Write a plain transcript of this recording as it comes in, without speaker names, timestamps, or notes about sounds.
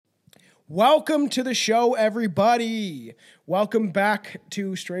Welcome to the show, everybody. Welcome back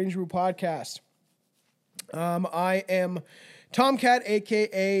to Strange Brew Podcast. I am Tomcat,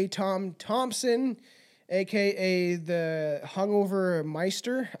 aka Tom Thompson, aka the Hungover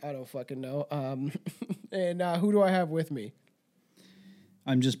Meister. I don't fucking know. And who do I have with me?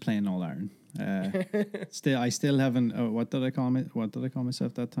 I'm just plain old Aaron. I still haven't. What did I call me? What did I call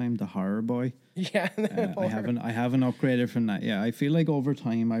myself that time? The horror boy. Yeah, I haven't upgraded from that. Yeah, I feel like over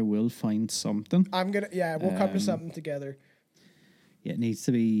time I will find something. We'll come to something together. Yeah, it needs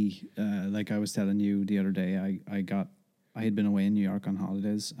to be like I was telling you the other day. I had been away in New York on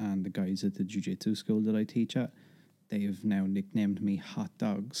holidays, and the guys at the jiu-jitsu school that I teach at, they've now nicknamed me Hot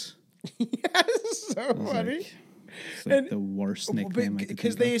Dogs. Yes, so funny. It's like the worst nickname.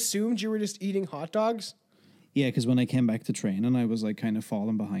 Because they assumed you were just eating hot dogs? Yeah, because when I came back to training, I was like kind of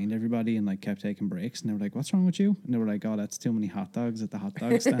falling behind everybody and like kept taking breaks. And they were like, "What's wrong with you?" And they were like, "Oh, that's too many hot dogs at the hot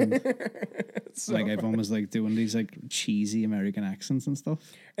dog stand." So like I've almost like doing these like cheesy American accents and stuff.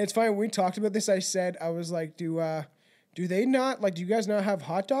 It's funny, when we talked about this, I was like, do they not, like, do you guys not have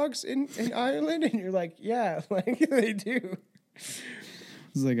hot dogs in Ireland? And you're like, yeah, like they do.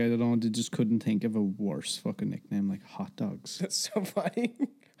 It's like, I don't know, they just couldn't think of a worse fucking nickname like Hot Dogs. That's so funny.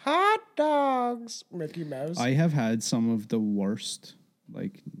 Hot dogs, Mickey Mouse. I have had some of the worst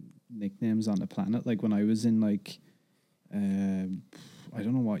like nicknames on the planet. Like when I was in like, I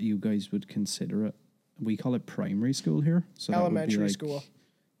don't know what you guys would consider it. We call it primary school here. So elementary school.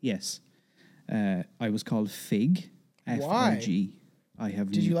 Yes. I was called Fig. Why? F-I-G.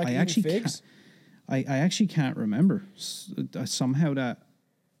 Did you like eating figs? I actually can't remember. Somehow that...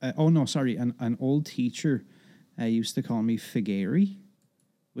 An old teacher used to call me Figary,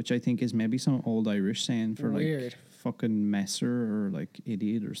 which I think is maybe some old Irish saying for Weird. like fucking messer or like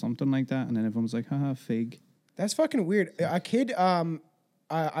idiot or something like that. And then everyone's like, haha, fig. That's fucking weird. A kid,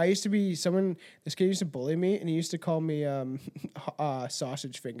 I used to be this kid used to bully me, and he used to call me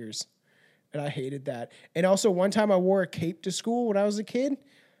sausage fingers. And I hated that. And also one time I wore a cape to school when I was a kid.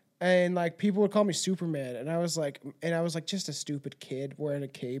 And like people would call me Superman, and I was like just a stupid kid wearing a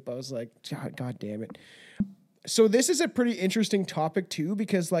cape. I was like, God damn it. So this is a pretty interesting topic too,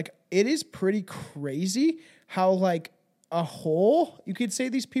 because like it is pretty crazy how like a hole you could say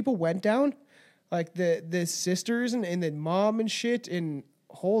these people went down, like the sisters and the mom and shit. And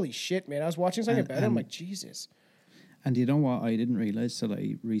holy shit, man, I was watching something about it. I'm like, Jesus. And you know what? I didn't realize till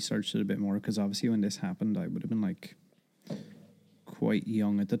I researched it a bit more, because obviously when this happened, I would have been like quite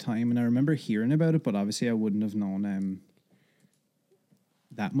young at the time, and I remember hearing about it, but obviously I wouldn't have known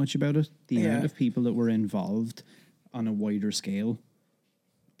that much about it. The amount of people that were involved on a wider scale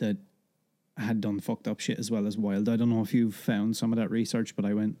that had done fucked up shit as well as wild. I don't know if you've found some of that research, but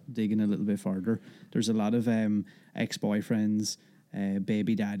I went digging a little bit further. There's a lot of ex-boyfriends,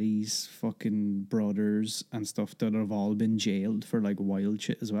 baby daddies, fucking brothers and stuff that have all been jailed for like wild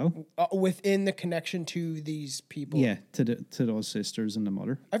shit as well. Within the connection to these people. Yeah, to those sisters and the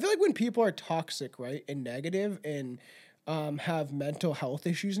mother. I feel like when people are toxic, right, and negative and have mental health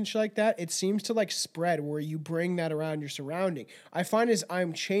issues and shit like that, it seems to like spread where you bring that around your surrounding. I find as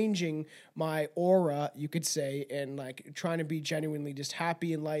I'm changing my aura, you could say, and like trying to be genuinely just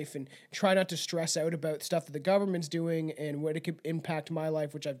happy in life and try not to stress out about stuff that the government's doing and what it could impact my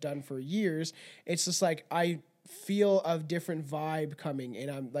life, which I've done for years. It's just like I feel a different vibe coming, and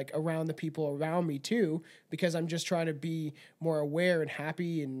I'm like around the people around me too, because I'm just trying to be more aware and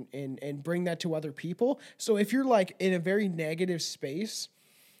happy and bring that to other people. So if you're like in a very negative space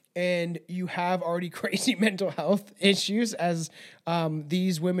and you have already crazy mental health issues, as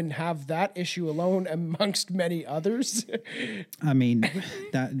these women have that issue alone amongst many others. I mean,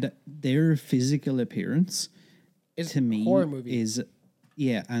 that their physical appearance is to me horror movie. Is,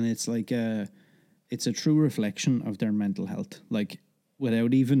 yeah, and it's like it's a true reflection of their mental health. Like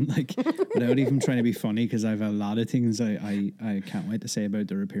without even trying to be funny, because I have a lot of things I can't wait to say about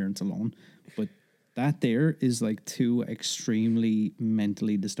their appearance alone. But that there is like two extremely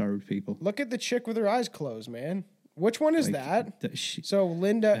mentally disturbed people. Look at the chick with her eyes closed, man. Which one is like that? So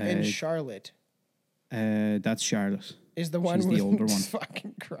Linda and Charlotte. That's Charlotte. Is the one She's with the older one.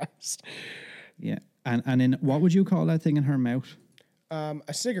 Fucking Christ. Yeah. And in what would you call that thing in her mouth?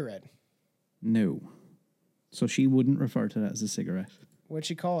 A cigarette. No. So she wouldn't refer to that as a cigarette. What'd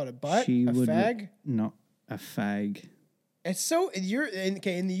she call it? A butt? She a would fag? No, a fag. It's so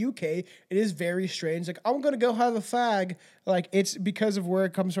in the UK, it is very strange. Like, I'm gonna go have a fag. Like, it's because of where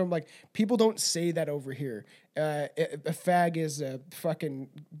it comes from. Like, people don't say that over here. A fag is a fucking.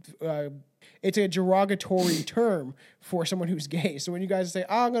 It's a derogatory term for someone who's gay. So when you guys say,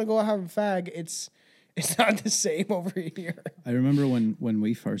 "Oh, I'm gonna go have a fag," It's not the same over here. I remember when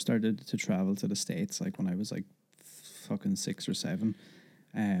we first started to travel to the States, like when I was like fucking 6 or 7,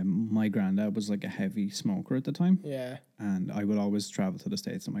 my granddad was like a heavy smoker at the time. Yeah. And I would always travel to the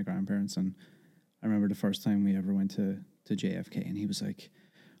States with my grandparents. And I remember the first time we ever went to JFK, and he was like,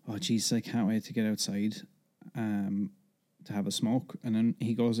 oh, geez, I can't wait to get outside to have a smoke. And then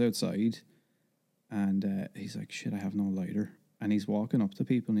he goes outside, and he's like, shit, I have no lighter. And he's walking up to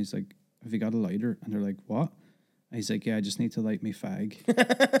people, and he's like, have you got a lighter? And they're like, what? And he's like, yeah, I just need to light me fag.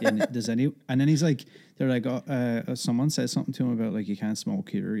 And then he's like, they're like, someone says something to him about like, you can't smoke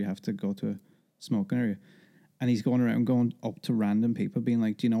here, you have to go to a smoking area. And he's going around going up to random people being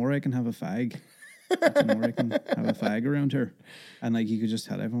like, do you know where I can have a fag? Do you know where I can have a fag around here? And like, you could just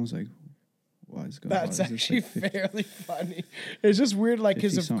tell everyone was like, what is going on? That's actually fairly funny. It's just weird, like,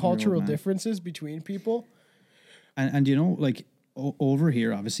 because of cultural differences between people. And you know, like, over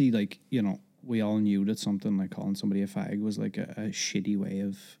here, obviously, like, you know, we all knew that something like calling somebody a fag was like a shitty way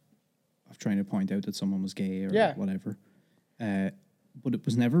of trying to point out that someone was gay or whatever. But it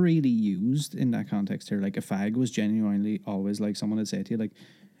was never really used in that context here. Like, a fag was genuinely always like someone would say to you, like,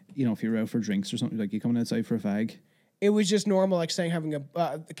 you know, if you're out for drinks or something, like, you coming outside for a fag? It was just normal, like saying having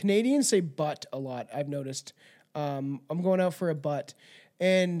a Canadians say butt a lot. I've noticed. I'm going out for a butt,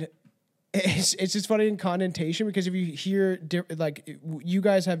 and it's just funny in connotation, because if you hear like you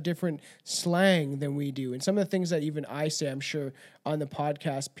guys have different slang than we do, and some of the things that even I say, I'm sure on the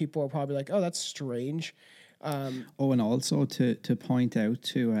podcast, people are probably like, "Oh, that's strange." And also to point out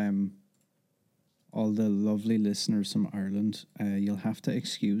to all the lovely listeners from Ireland, you'll have to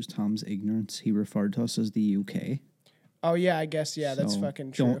excuse Tom's ignorance. He referred to us as the UK. Oh yeah, I guess that's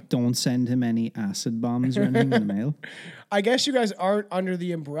fucking true. Don't send him any acid bombs or anything in the mail. I guess you guys aren't under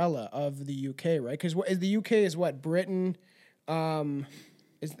the umbrella of the UK, right? Because the UK is what, Britain.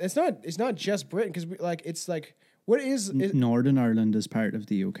 It's not just Britain, because like it's like what is Northern Ireland is part of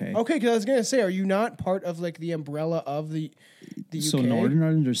the UK. Okay, because I was gonna say, are you not part of like the umbrella of the UK? So Northern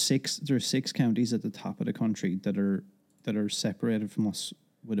Ireland, there's six counties at the top of the country that are separated from us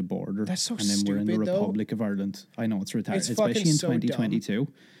with a border. That's so and then stupid, we're in the though. Republic of Ireland. I know it's retarded, It's especially in so 2022.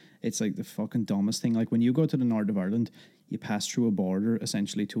 Dumb. It's like the fucking dumbest thing. Like, when you go to the north of Ireland, you pass through a border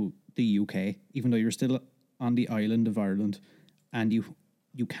essentially to the UK, even though you're still on the island of Ireland, and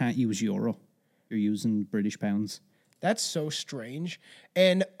you can't use euro. You're using British pounds. That's so strange.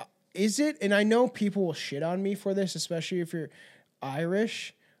 And is it? And I know people will shit on me for this, especially if you're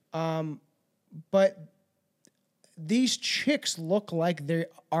Irish. But these chicks look like they're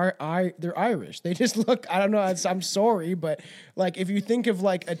Irish. They just look, I don't know, I'm sorry, but like if you think of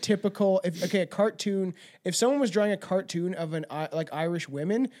like a typical, a cartoon, if someone was drawing a cartoon of like Irish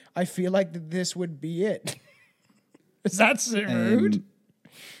women, I feel like this would be it. Is that rude?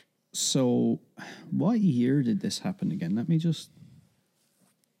 So what year did this happen again? Let me just...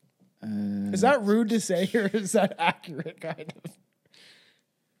 is that rude to say, or is that accurate, kind of?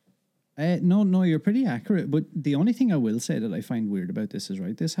 No, you're pretty accurate. But the only thing I will say that I find weird about this is,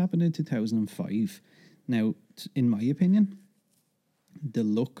 right, this happened in 2005. Now, in my opinion, the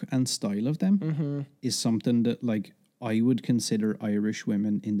look and style of them is something that, like, I would consider Irish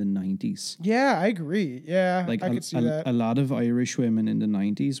women in the 90s. Yeah, I agree. Yeah, like I could see that. A lot of Irish women in the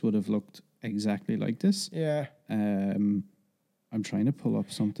 90s would have looked exactly like this. Yeah. I'm trying to pull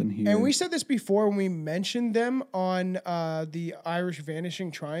up something here. And we said this before when we mentioned them on the Irish Vanishing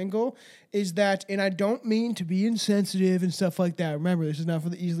Triangle, is that, and I don't mean to be insensitive and stuff like that. Remember, this is not for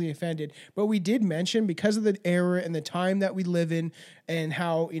the easily offended. But we did mention, because of the era and the time that we live in, and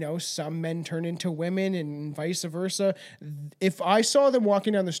how, you know, some men turn into women and vice versa. If I saw them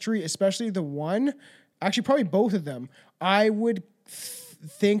walking down the street, especially the one, actually probably both of them, I would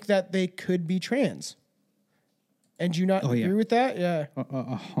think that they could be trans. And do you not agree with that? Yeah.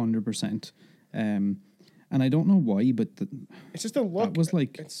 100%. And I don't know why, but it's just a look. That was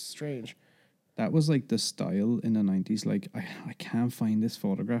like, it's strange. That was like the style in the 90s. Like, I can't find this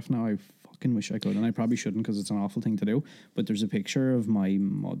photograph now. I fucking wish I could. And I probably shouldn't, because it's an awful thing to do. But there's a picture of my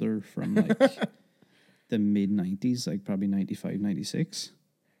mother from like the mid 90s, like probably 95, 96.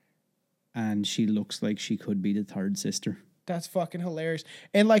 And she looks like she could be the third sister. That's fucking hilarious.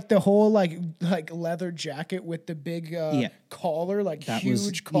 And like the whole like leather jacket with the big collar, like that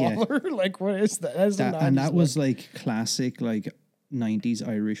huge collar. Yeah. Like, what is that? That was like classic like 90s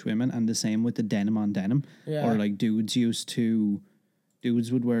Irish women, and the same with the denim on denim. Yeah. Or like dudes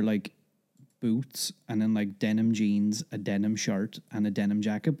would wear like boots and then like denim jeans, a denim shirt and a denim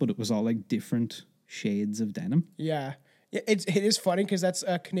jacket, but it was all like different shades of denim. Yeah. It is funny because that's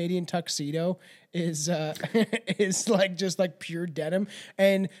a Canadian tuxedo is is like just like pure denim,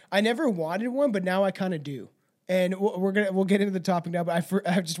 and I never wanted one, but now I kind of do. And we'll get into the topic now, but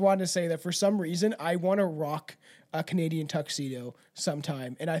I just wanted to say that for some reason I want to rock a Canadian tuxedo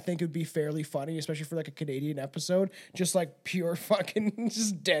sometime, and I think it would be fairly funny, especially for like a Canadian episode, just like pure fucking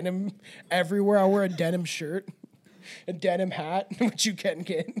just denim everywhere. I'll wear a denim shirt, a denim hat, which you can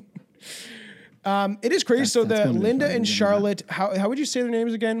get. It is crazy. So the Linda and Charlotte, how would you say their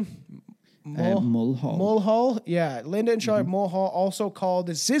names again? Mulhall. Mulhall, yeah. Linda and Charlotte Mulhall, also called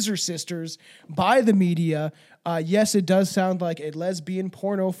the Scissor Sisters by the media. Yes, it does sound like a lesbian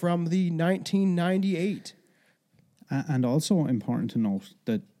porno from the 1998. And also important to note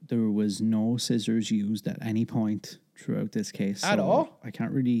that there was no scissors used at any point throughout this case. At all? I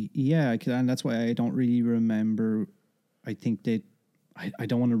can't really, and that's why I don't really remember. I think I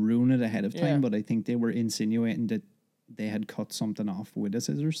don't want to ruin it ahead of time, but I think they were insinuating that they had cut something off with the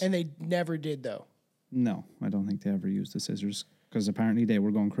scissors. And they never did, though. No, I don't think they ever used the scissors because apparently they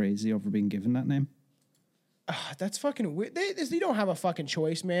were going crazy over being given that name. That's fucking weird. You don't have a fucking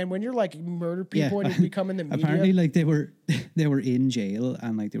choice, man. When you're like murder people and you become in the media. Apparently, like they were in jail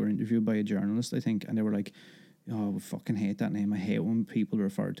and like they were interviewed by a journalist, I think, and they were like, "Oh, I fucking hate that name. I hate when people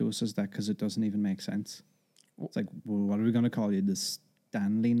refer to us as that because it doesn't even make sense." It's like, well, what are we gonna call you? The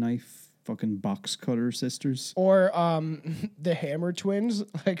Stanley knife fucking box cutter sisters, or the Hammer twins,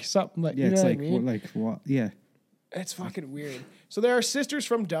 like something like it's like what I mean? like what? Yeah. It's fucking weird. So there are sisters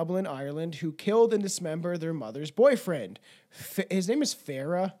from Dublin, Ireland, who killed and dismembered their mother's boyfriend. His name is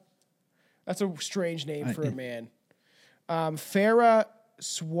Farah. That's a strange name for a man. Farah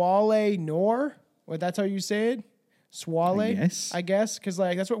Swale Noor. Well, that's how you say it? Swale? I guess. Because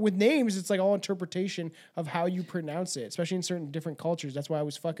like that's what with names, it's like all interpretation of how you pronounce it, especially in certain different cultures. That's why I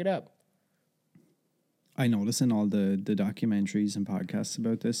always fuck it up. I notice in all the documentaries and podcasts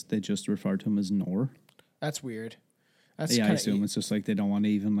about this, they just refer to him as Noor. That's weird. I assume it's just like they don't want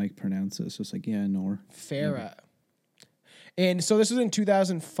to even like pronounce it. It's just like, Noor. Farah. And so this was in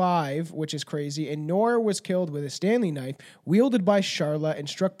 2005, which is crazy. And Noor was killed with a Stanley knife wielded by Charlotte and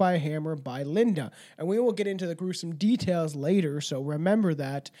struck by a hammer by Linda. And we will get into the gruesome details later, so remember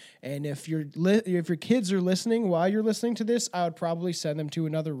that. And if your kids are listening while you're listening to this, I would probably send them to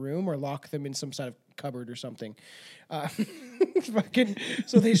another room or lock them in some sort of cupboard or something.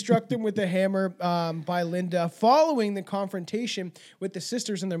 So they struck them with the hammer by Linda. Following the confrontation with the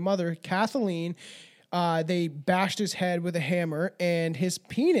sisters and their mother, Kathleen, they bashed his head with a hammer, and his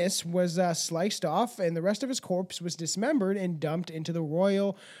penis was sliced off, and the rest of his corpse was dismembered and dumped into the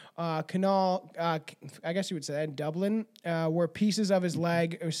Royal Canal, I guess you would say that, in Dublin, where pieces of his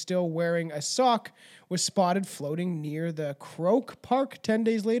leg, still wearing a sock, was spotted floating near the Croke Park 10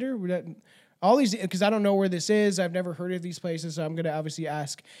 days later. All these, because I don't know where this is. I've never heard of these places, so I'm going to obviously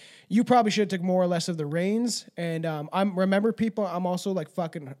ask. You probably should have took more or less of the reins. And remember, people, I'm also like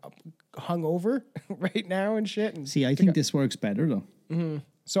fucking hungover right now and shit. And see, I think this works better though. Mm-hmm.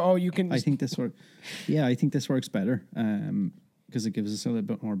 So, you can. I think this works. Yeah, I think this works better because it gives us a little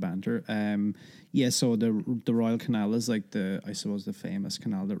bit more banter. So the Royal Canal is like I suppose the famous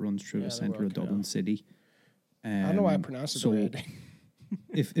canal that runs through the center of Dublin City. I don't know why I pronounced it the way I did.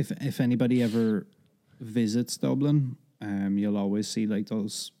 If anybody ever visits Dublin, you'll always see like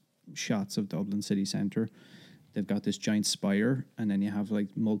those shots of Dublin city centre. They've got this giant spire, and then you have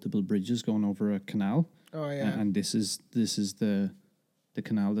like multiple bridges going over a canal. Oh yeah, and this is the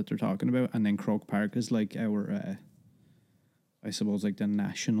canal that they're talking about, and then Croke Park is like our, I suppose like the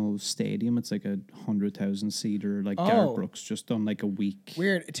national stadium. It's like 100,000 seater, like Garth Brooks just done like a week.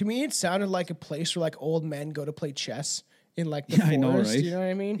 Weird to me. It sounded like a place where like old men go to play chess. In like the forest, I know, right? You know what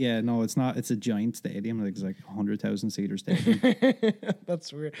I mean? Yeah, no, it's not. It's a giant stadium. Like it's like 100,000 seater stadium.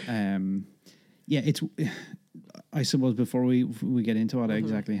 That's weird. It's. I suppose before we get into what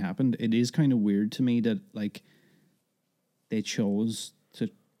exactly happened, it is kind of weird to me that like they chose to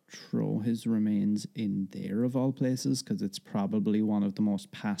throw his remains in there of all places because it's probably one of the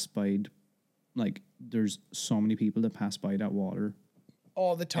most passed by. Like, there's so many people that pass by that water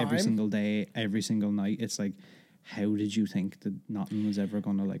all the time, every single day, every single night. It's like, how did you think that nothing was ever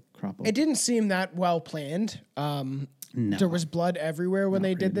going to like crop up? It didn't seem that well planned. No. There was blood everywhere when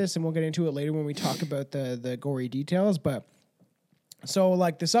they did this, and we'll get into it later when we talk about the gory details. But So,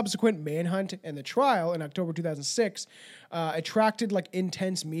 like, the subsequent manhunt and the trial in October 2006 attracted like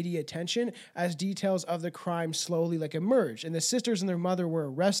intense media attention as details of the crime slowly like emerged. And the sisters and their mother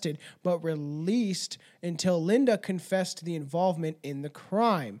were arrested but released until Linda confessed to the involvement in the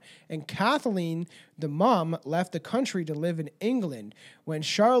crime. And Kathleen, the mom, left the country to live in England. When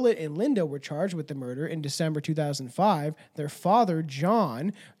Charlotte and Linda were charged with the murder in December 2005, their father,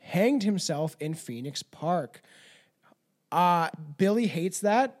 John, hanged himself in Phoenix Park. Billy hates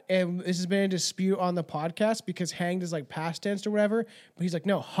that, and this has been a dispute on the podcast because hanged is like past tense or whatever. But he's like,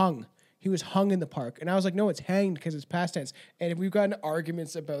 no, hung. He was hung in the park, and I was like, no, it's hanged because it's past tense. And we've gotten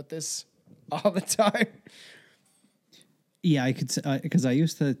arguments about this all the time. Yeah, I could say, because I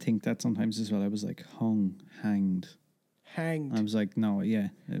used to think that sometimes as well. I was like, hung, hanged. Hanged. I was like, no, yeah.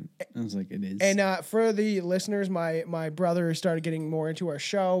 I was like, it is. And for the listeners, my brother started getting more into our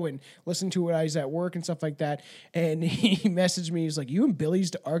show and listening to it. I was at work and stuff like that. And he messaged me. He's like, you and Billy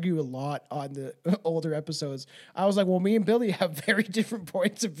used to argue a lot on the older episodes. I was like, well, me and Billy have very different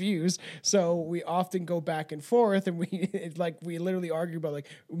points of views. So we often go back and forth. And we literally argue about like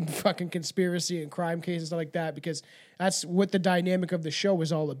fucking conspiracy and crime cases and stuff like that, because that's what the dynamic of the show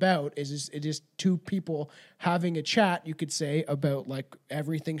is all about. It is two people having a chat, you could say, about like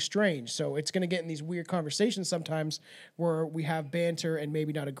everything strange. So it's going to get in these weird conversations sometimes where we have banter and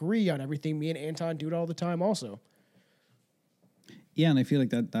maybe not agree on everything. Me and Anton do it all the time also. Yeah, and I feel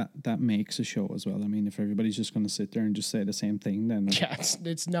like that makes a show as well. I mean, if everybody's just going to sit there and just say the same thing, then yeah,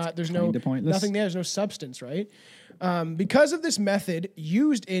 it's not. There's pointless. Nothing there. There's no substance, right? Because of this method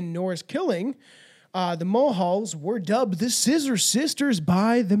used in Nora's killing, the Mulhalls were dubbed the Scissor Sisters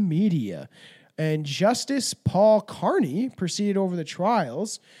by the media. And Justice Paul Carney proceeded over the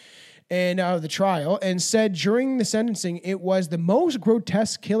trial and said during the sentencing, it was the most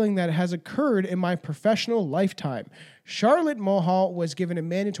grotesque killing that has occurred in my professional lifetime. Charlotte Mulhall was given a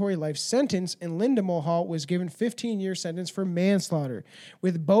mandatory life sentence, and Linda Mulhall was given 15-year sentence for manslaughter,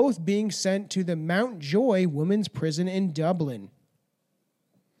 with both being sent to the Mountjoy Women's Prison in Dublin.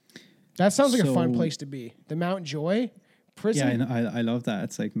 That sounds like a fun place to be. The Mountjoy Prison. Yeah, I love that.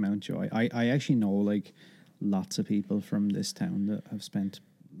 It's like Mountjoy. I actually know like lots of people from this town that have spent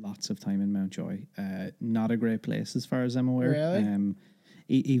lots of time in Mountjoy. Not a great place as far as I'm aware. Really?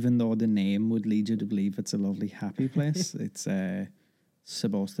 Even though the name would lead you to believe it's a lovely, happy place, it's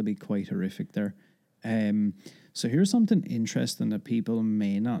supposed to be quite horrific there. So here's something interesting that people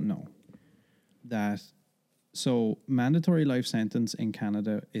may not know. So mandatory life sentence in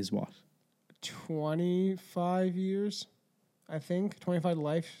Canada is what? 25 years, I think. 25 to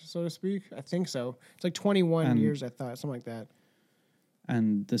life, so to speak. I think so. It's like 21 years, I thought, something like that.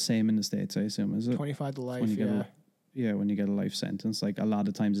 And the same in the States, I assume, is it? 25 to life, yeah. When you get a life sentence, like a lot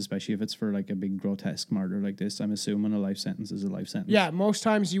of times, especially if it's for like a big grotesque murder like this, I'm assuming a life sentence is a life sentence. Yeah, most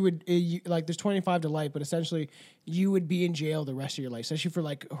times you would, like there's 25 to life, but essentially you would be in jail the rest of your life. Especially for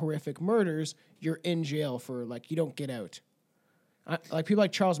like horrific murders, you're in jail for like, you don't get out. Like people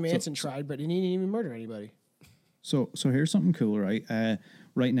like Charles Manson tried, but he didn't even murder anybody. So here's something cool, right?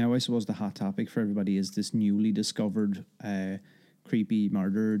 Right now, I suppose the hot topic for everybody is this newly discovered creepy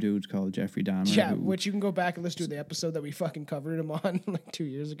murderer dude called Jeffrey Dahmer. Yeah, which you can go back and listen to the episode that we fucking covered him on like 2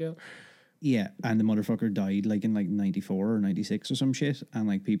 years ago. Yeah, and the motherfucker died like in like 94 or 96 or some shit, and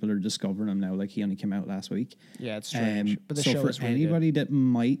like people are discovering him now. Like he only came out last week. Yeah, it's strange. But the so show for is really anybody good. that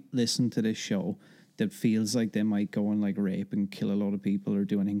might listen to this show that feels like they might go and like rape and kill a lot of people or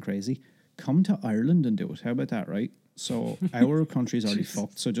do anything crazy, come to Ireland and do it. How about that, right? So our country's already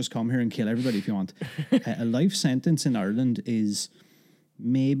fucked, so just come here and kill everybody if you want. A life sentence in Ireland is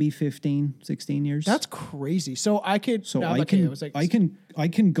maybe 15, 16 years. That's crazy. So I could. So no, I okay, can, it was like, I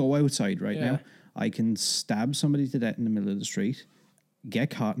can go outside right Yeah. now. I can stab somebody to death in the middle of the street,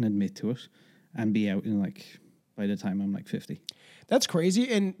 get caught and admit to it, and be out in like by the time I'm like 50. That's crazy.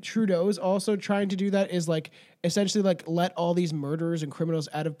 And Trudeau's also trying to do that, is like essentially like let all these murderers and criminals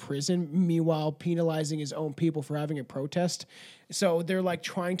out of prison, meanwhile penalizing his own people for having a protest. So they're like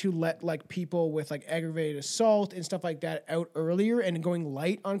trying to let like people with like aggravated assault and stuff like that out earlier and going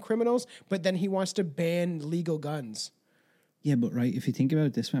light on criminals. But then he wants to ban legal guns. Yeah, but right, if you think about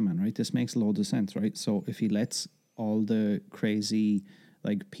it this way, man, right, this makes loads of sense, right? So if he lets all the crazy,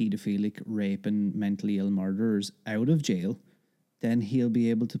 like pedophilic, rape and mentally ill murderers out of jail, then he'll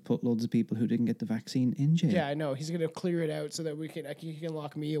be able to put loads of people who didn't get the vaccine in jail. Yeah, I know. He's going to clear it out so that he can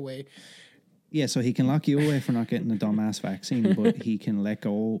lock me away. Yeah, so he can lock you away for not getting a dumbass vaccine, but he can let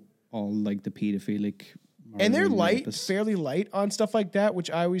go all like the pedophilic. And they're rapists. fairly light on stuff like that, which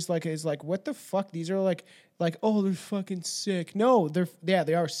I always like is like, what the fuck? These are like, oh, they're fucking sick. No,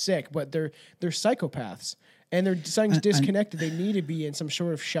 they are sick, but they're psychopaths. and they're something's And- disconnected. They need to be in some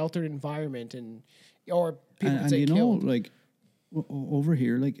sort of sheltered environment, or people could and say you know, killed. like over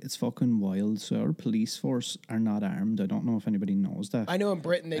here, like it's fucking wild. So our police force are not armed. I don't know if anybody knows that. I know in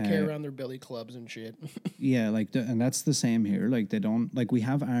Britain they carry around their billy clubs and shit. Yeah, like and that's the same here. Like they don't like we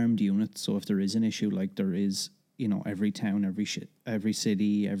have armed units. So if there is an issue, like there is, every town, every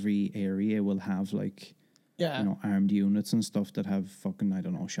city, every area will have like Yeah. armed units and stuff that have fucking, I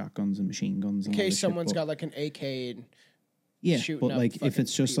don't know, shotguns and machine guns. In And all case this someone's shit, but- got like an AK and yeah, shooting but up like if fucking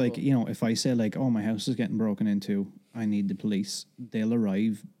it's just people. like if I say like, oh, my house is getting broken into, I need the police. They'll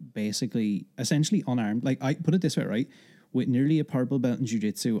arrive basically, essentially unarmed. Like I put it this way, right? With nearly a purple belt in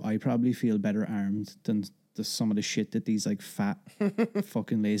jiu-jitsu, I probably feel better armed than some of the shit that these like fat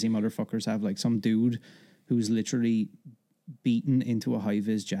fucking lazy motherfuckers have. Like some dude who's literally beaten into a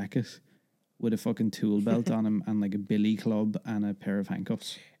high-vis jacket with a fucking tool belt on him and like a billy club and a pair of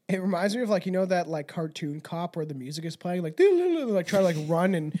handcuffs. it reminds me of like that like cartoon cop where the music is playing like try to like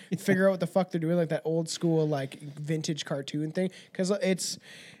run and figure out what the fuck they're doing, like that old school like vintage cartoon thing. Because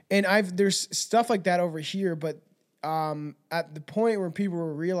there's stuff like that over here, but at the point where people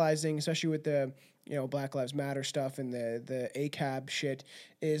were realizing, especially with the Black Lives Matter stuff and the ACAB shit,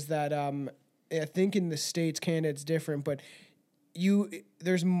 is that I think in the States, Canada, it's different, but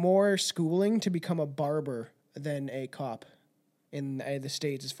there's more schooling to become a barber than a cop in the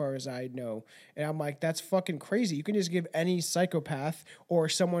States, as far as I know. And I'm like, that's fucking crazy. You can just give any psychopath or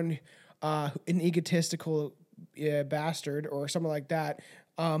someone, an egotistical bastard or something like that,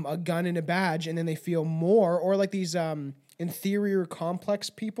 a gun and a badge, and then they feel more, or like these inferior complex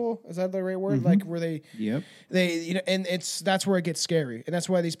people, is that the right word? Like where Yep. and that's where it gets scary, and that's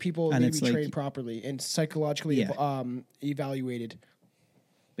why these people And need it's to be like- trained properly and psychologically Yeah. evaluated.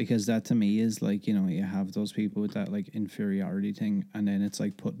 Because that to me is like, you have those people with that like inferiority thing, and then it's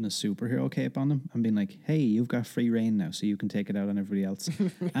like putting a superhero cape on them and being like, hey, you've got free reign now, so you can take it out on everybody else.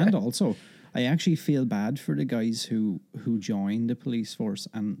 And also, I actually feel bad for the guys who join the police force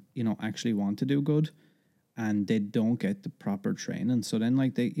and, actually want to do good, and they don't get the proper training. So then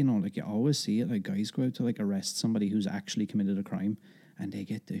like they, like you always see it, like guys go out to like arrest somebody who's actually committed a crime and they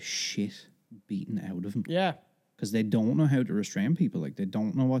get the shit beaten out of them. Yeah. Because they don't know how to restrain people. Like, they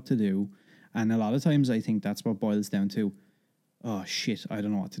don't know what to do. And a lot of times I think that's what boils down to, oh, shit, I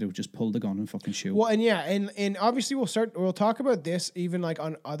don't know what to do. Just pull the gun and fucking shoot. Well, and obviously we'll talk about this even like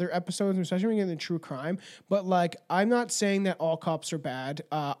on other episodes, especially when we get into true crime. But like, I'm not saying that all cops are bad.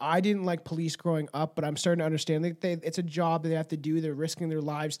 I didn't like police growing up, but I'm starting to understand that it's a job that they have to do. They're risking their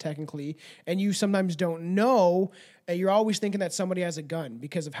lives technically, and you sometimes don't know. And you're always thinking that somebody has a gun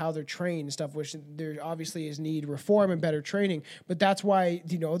because of how they're trained and stuff, which there obviously is need reform and better training. But that's why,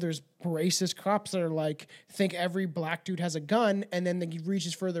 there's racist cops that are like, think every black dude has a gun, and then he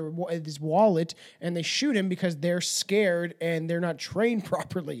reaches for his wallet and they shoot him because they're scared and they're not trained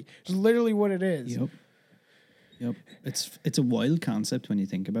properly. It's literally what it is. Yep. It's a wild concept when you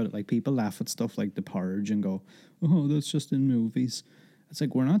think about it. Like, people laugh at stuff like The Purge and go, oh, that's just in movies. It's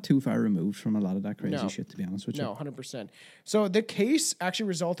like, we're not too far removed from a lot of that crazy shit, to be honest with you. No, 100%. So the case actually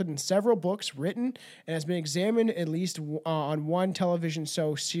resulted in several books written and has been examined at least on one television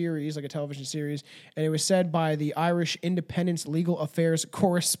series, like a television series. And it was said by the Irish Independent's legal affairs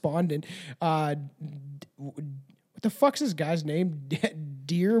correspondent. What the fuck's this guy's name?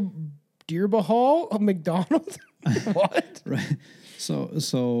 Dearbahal McDonald? What? Right. So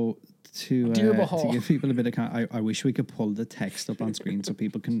to Dearbahal. give people a bit of I wish we could pull the text up on screen so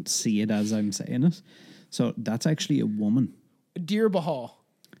people can see it as I'm saying it. So that's actually a woman. Dearbahal.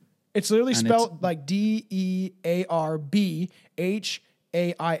 It's literally And spelled like DEARBHAIL.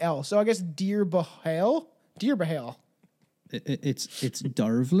 So I guess Dearbahal. Dearbahal. It's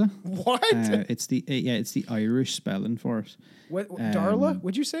Darvla. What? It's the Irish spelling for it. What? Darla?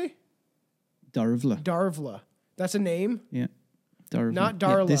 What'd you say? Darvla. Darvla. That's a name. Yeah. Darvla. Not Yeah,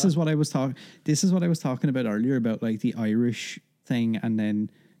 Darla. this is what I was talking about earlier, about like the Irish thing, and then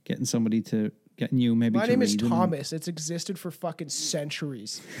getting you maybe. My to name is read them. Thomas. It's existed for fucking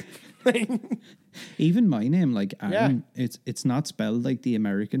centuries. Even my name, like Aaron, it's not spelled like the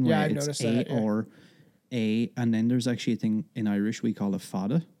American way. Yeah, I've it's noticed A that, yeah. or A, and then there's actually a thing in Irish we call a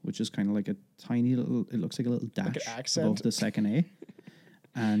fada, which is kind of like a tiny little. It looks like a little dash accent. above the second A,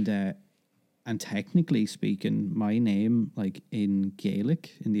 and technically speaking, my name, like in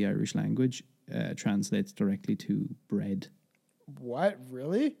Gaelic, in the Irish language, translates directly to bread. What?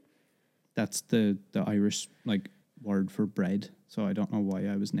 Really? That's the Irish like word for bread. So I don't know why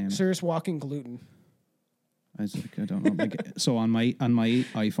I was named. Serious walking gluten. I don't know. Like, so on my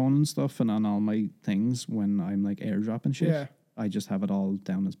iPhone and stuff, and on all my things, when I'm like airdropping shit, Yeah. I just have it all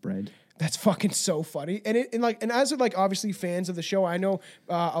down as bread. That's fucking so funny. And as like obviously fans of the show, I know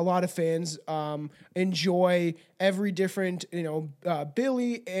a lot of fans enjoy every different,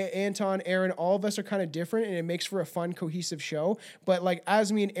 Billy, Anton, Aaron, all of us are kind of different, and it makes for a fun, cohesive show. But like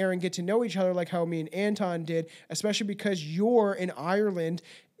as me and Aaron get to know each other, like how me and Anton did, especially because you're in Ireland,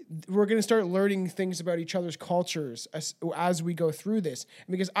 we're going to start learning things about each other's cultures as we go through this.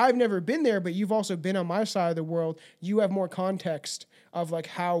 And because I've never been there, but you've also been on my side of the world, you have more context of like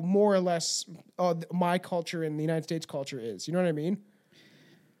how more or less my culture and the United States culture is. You know what I mean?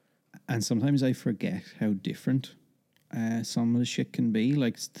 And sometimes I forget how different some of the shit can be.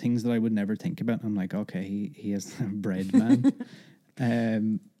 Like things that I would never think about. I'm like, okay, he has bread,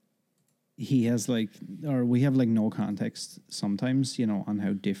 man. He has we have like no context sometimes, on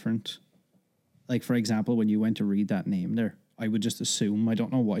how different, like for example, when you went to read that name there, I would just assume, I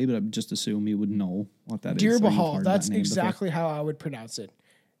don't know why, but I would just assume you would know what that Deer is. Bahal, that's exactly how I would pronounce it.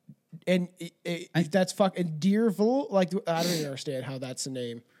 And that's fucking Deerville, like I don't even understand how that's the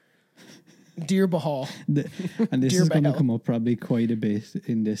name. Deer Bahal. And this is going to come up probably quite a bit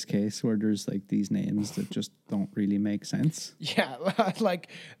in this case where there's like these names that just don't really make sense. Yeah, like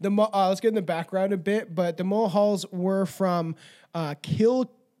let's get in the background a bit, but the Mulhalls were from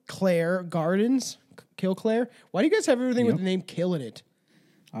Killclare Gardens. Killclare? Why do you guys have everything with the name Kill in it?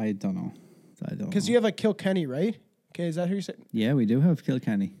 I don't know. Because you have like Kilkenny, right? Okay, is that who you said? Yeah, we do have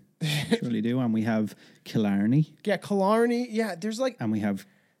Kilkenny. Surely do. And we have Killarney. Yeah, Killarney. Yeah, there's like... And we have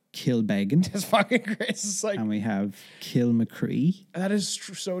Kilbeggan. It's fucking great. It's like, and we have Kilmacree. That is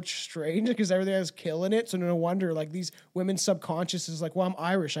so strange because everything has kill in it. So no wonder like these women's subconscious is like, well, I'm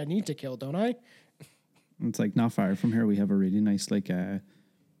Irish. I need to kill, don't I? It's like not far from here. We have a really nice like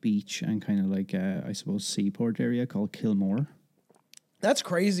beach and kind of like I suppose seaport area called Kilmore. That's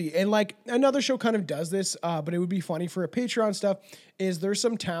crazy. And like another show kind of does this, but it would be funny for a Patreon stuff, is there's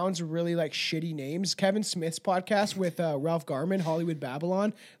some towns with really like shitty names. Kevin Smith's podcast with Ralph Garman, Hollywood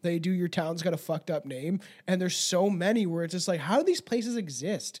Babylon, they do your town's got a fucked up name. And there's so many where it's just like, how do these places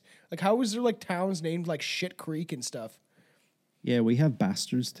exist? Like how is there like towns named like Shit Creek and stuff? Yeah, we have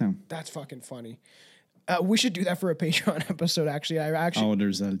Bastardstown. That's fucking funny. We should do that for a Patreon episode. Actually,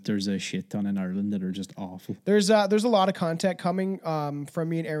 there's a shit ton in Ireland that are just awful. There's a lot of content coming from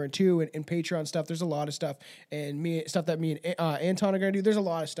me and Aaron too, and Patreon stuff. There's a lot of stuff and stuff that me and Anton are gonna do. There's a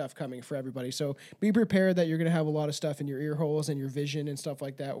lot of stuff coming for everybody. So be prepared that you're gonna have a lot of stuff in your ear holes and your vision and stuff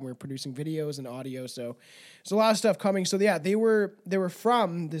like that when we're producing videos and audio. So there's a lot of stuff coming. So yeah, they were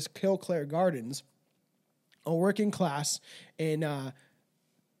from this Killclare Gardens, a working class in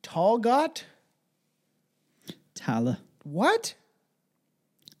Talgot. Tala. What?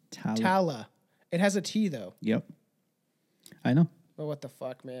 Tala. Tala. It has a T though. Yep. I know. Oh, what the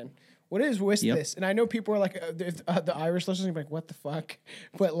fuck, man? What is with this? And I know people are like, the Irish listeners are like, what the fuck?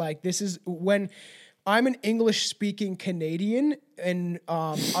 But like, this is when I'm an English speaking Canadian, and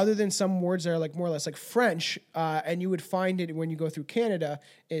other than some words that are like more or less like French, and you would find it when you go through Canada,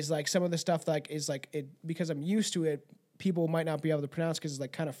 is like some of the stuff like is like it because I'm used to it. People might not be able to pronounce because it's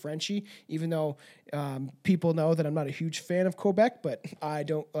like kind of Frenchy, even though people know that I'm not a huge fan of Quebec, but I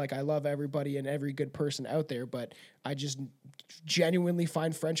love everybody and every good person out there, but I just genuinely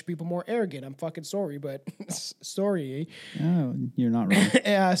find French people more arrogant. I'm fucking sorry, but sorry. Oh, you're not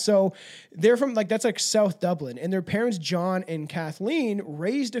right. So they're from that's like South Dublin, and their parents, John and Kathleen,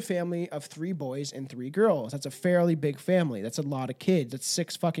 raised a family of 3 boys and 3 girls. That's a fairly big family. That's a lot of kids. That's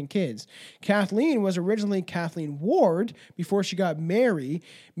 6 fucking kids. Kathleen was originally Kathleen Ward before she got married,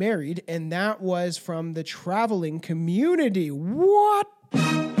 and that was from the traveling community. What?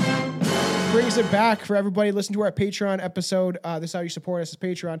 Brings it back for everybody. Listen to our Patreon episode. This is how you support us as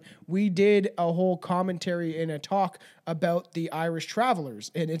Patreon. We did a whole commentary and a talk about the Irish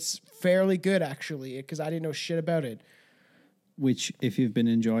travelers, and it's fairly good actually because I didn't know shit about it. Which, if you've been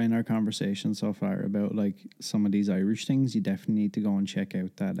enjoying our conversation so far about like some of these Irish things, you definitely need to go and check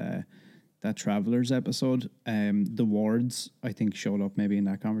out that Travelers episode. The Wards, I think, showed up maybe in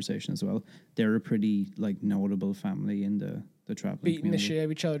that conversation as well. They're a pretty like notable family in the traveling beating community. The shit out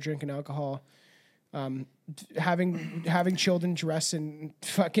of each other, drinking alcohol, having children dress in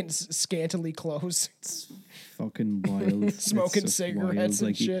fucking scantily clothes. It's fucking wild. Smoking cigarettes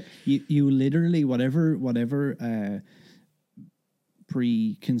and shit. You literally whatever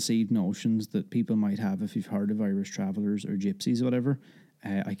preconceived notions that people might have if you've heard of Irish travelers or gypsies or whatever.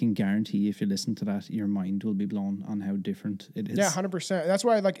 I can guarantee if you listen to that, your mind will be blown on how different it is. Yeah, 100%. That's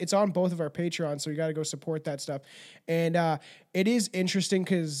why it's on both of our Patreons, so you got to go support that stuff. And it is interesting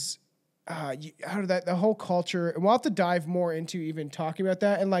because how did that the whole culture, and we'll have to dive more into even talking about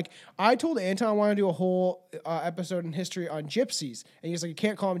that. And like I told Anton I want to do a whole episode in history on gypsies, and he's like, you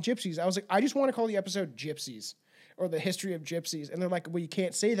can't call them gypsies. I was like, I just want to call the episode gypsies or the history of gypsies. And they're like, well, you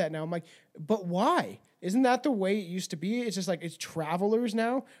can't say that now. I'm like, but why? Isn't that the way it used to be? It's just like it's travelers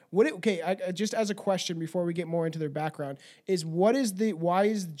now. Just as a question before we get more into their background, why is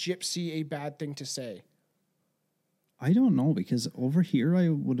gypsy a bad thing to say? I don't know, because over here I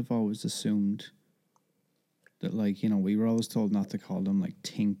would have always assumed that, like, you know, we were always told not to call them like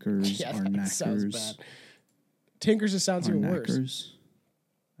tinkers or knackers. Tinkers, it sounds even worse.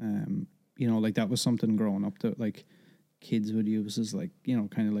 You know, like that was something growing up that like kids would use as like, you know,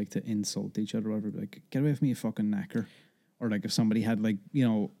 kind of like to insult each other or whatever. Like, get away from me, you fucking knacker. Or like if somebody had like, you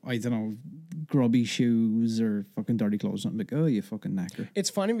know, I don't know, grubby shoes or fucking dirty clothes, I'm like, oh, you fucking knacker.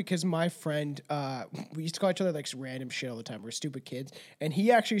 It's funny because my friend, we used to call each other like random shit all the time. We're stupid kids. And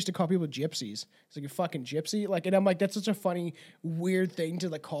he actually used to call people gypsies. He's like, you fucking gypsy. Like, and I'm like, that's such a funny, weird thing to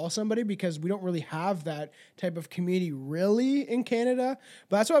like call somebody because we don't really have that type of community really in Canada.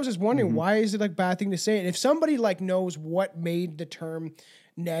 But that's why I was just wondering, why is it like bad thing to say? And if somebody like knows what made the term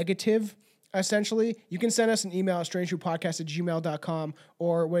negative, essentially, you can send us an email at strangetruthpodcast@gmail.com,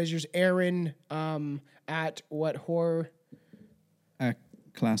 or what is yours, Aaron, at what horror? At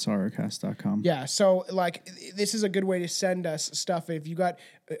ClassHorrorCast.com. Yeah, so like this is a good way to send us stuff. If you got,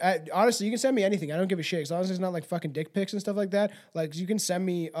 honestly, you can send me anything. I don't give a shit as long as it's not like fucking dick pics and stuff like that. Like you can send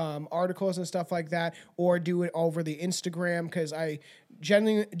me articles and stuff like that, or do it over the Instagram because I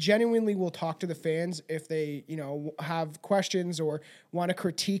genuinely will talk to the fans if they, you know, have questions or want to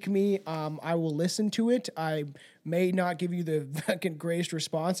critique me. I will listen to it. I may not give you the fucking greatest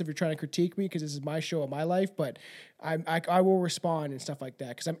response if you're trying to critique me because this is my show of my life, but I will respond and stuff like that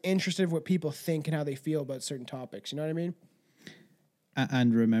because I'm interested in what people think and how they feel about certain topics. You know what I mean?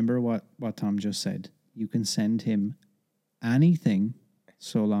 And remember what Tom just said. You can send him anything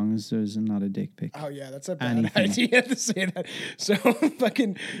so long as there's not a dick pic. Oh, yeah, that's a bad idea to say that. So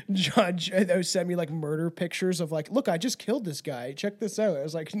fucking Judge sent me like murder pictures of like, look, I just killed this guy. Check this out. I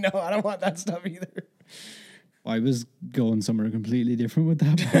was like, no, I don't want that stuff either. I was going somewhere completely different with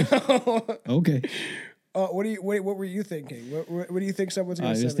that. Okay. What were you thinking? What do you think someone's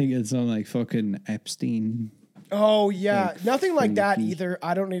going to say? I was thinking something like fucking Epstein. Oh, yeah. Like nothing like that either.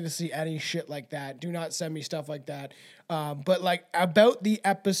 I don't need to see any shit like that. Do not send me stuff like that. But like about the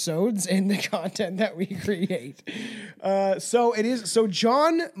episodes and the content that we create. So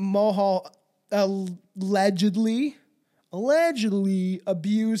John Mulhall allegedly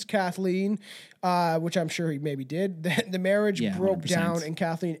abused Kathleen, which I'm sure he maybe did. The marriage broke 100%. Down and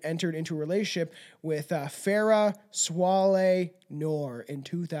Kathleen entered into a relationship with Farah Swaleh Noor in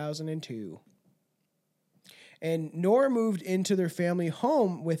 2002. And Noor moved into their family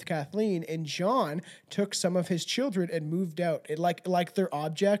home with Kathleen, and John took some of his children and moved out. It like their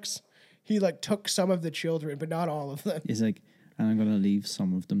objects. He like took some of the children, but not all of them. He's like, and I'm gonna leave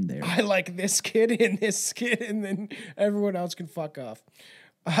some of them there. I like this kid and this kid, and then everyone else can fuck off.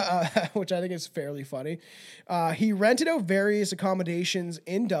 Which I think is fairly funny. He rented out various accommodations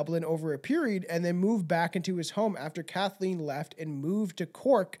in Dublin over a period and then moved back into his home after Kathleen left and moved to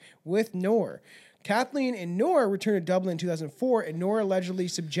Cork with Noor. Kathleen and Noor returned to Dublin in 2004, and Noor allegedly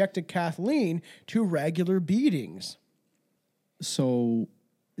subjected Kathleen to regular beatings. So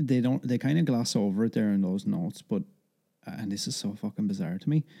they kind of gloss over it there in those notes, but, and this is so fucking bizarre to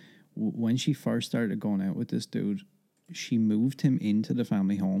me, when she first started going out with this dude, she moved him into the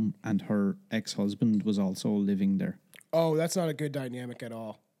family home, and her ex-husband was also living there. Oh, that's not a good dynamic at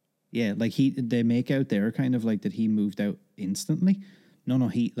all. Yeah, like they make out there kind of like that he moved out instantly. No,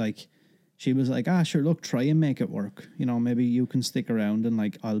 he like... She was like, sure, look, try and make it work. You know, maybe you can stick around and,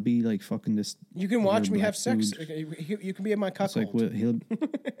 like, I'll be, like, fucking this... You can watch me have sex. You can be in my cuckold. It's like, well,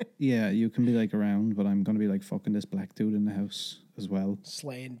 yeah, you can be, like, around, but I'm going to be, like, fucking this black dude in the house as well.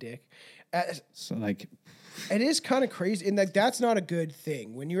 Slaying dick. So, like... It is kind of crazy, and like that's not a good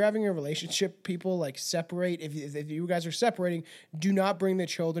thing. When you're having a relationship, people like separate. If you guys are separating, do not bring the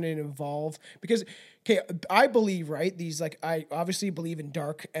children in and involve because, okay, I believe right. I obviously believe in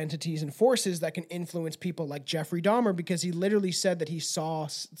dark entities and forces that can influence people like Jeffrey Dahmer because he literally said that he saw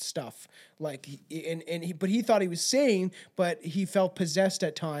stuff like but he thought he was sane, but he felt possessed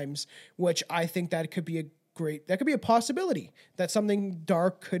at times, which I think that could be a possibility that something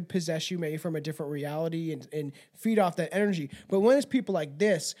dark could possess you maybe from a different reality and feed off that energy. But when it's people like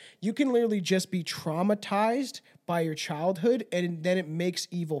this, you can literally just be traumatized by your childhood and then it makes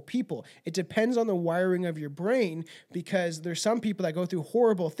evil people. It depends on the wiring of your brain because there's some people that go through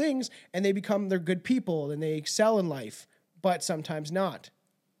horrible things and they're good people and they excel in life, but sometimes not.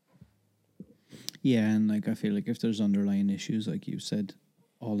 Yeah, and like I feel like if there's underlying issues, like you said,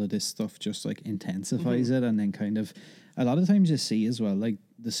 all of this stuff just like intensifies it, and then kind of a lot of times you see as well, like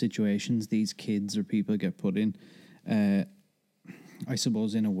the situations these kids or people get put in. I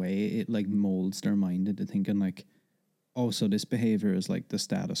suppose in a way it like molds their mind into thinking like, oh, so this behavior is like the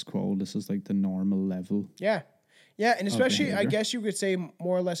status quo. This is like the normal level. Yeah. Yeah, and especially, I behavior. guess you could say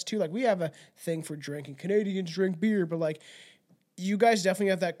more or less too, like we have a thing for drinking. Canadians drink beer, but like you guys definitely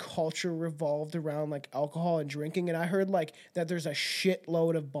have that culture revolved around like alcohol and drinking. And I heard like that there's a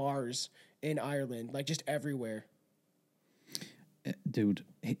shitload of bars in Ireland, like just everywhere. Dude,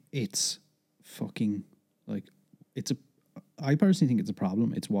 it's fucking like it's a. I personally think it's a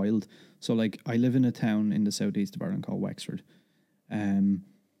problem. It's wild. So like I live in a town in the southeast of Ireland called Wexford.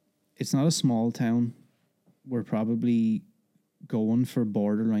 It's not a small town. We're probably going for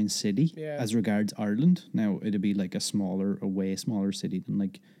borderline city as regards Ireland. Now it'd be like a way smaller city than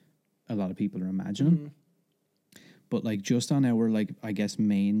like a lot of people are imagining. But like just on our like I guess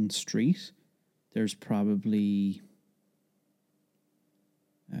main street, there's probably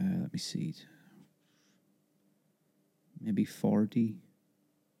let me see, maybe 40,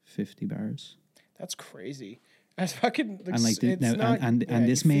 50 bars. That's crazy. That's fucking And like and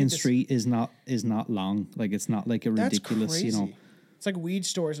this main street is not long. Like it's not like a ridiculous, you know. It's like weed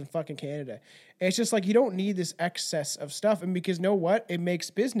stores in fucking Canada. It's just like you don't need this excess of stuff, and because know what, it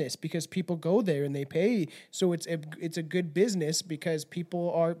makes business because people go there and they pay, so it's a good business because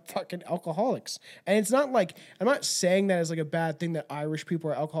people are fucking alcoholics. And it's not like I'm not saying that as like a bad thing that Irish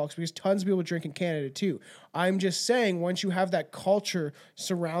people are alcoholics because tons of people drink in Canada too. I'm just saying once you have that culture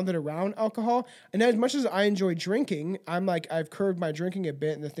surrounded around alcohol, and as much as I enjoy drinking, I'm like I've curbed my drinking a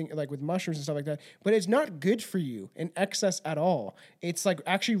bit and the thing like with mushrooms and stuff like that, but it's not good for you in excess at all. It's like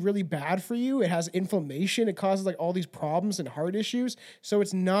actually really bad for you. It has inflammation. It causes like all these problems and heart issues. So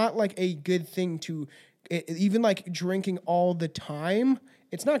it's not like a good thing to even like drinking all the time.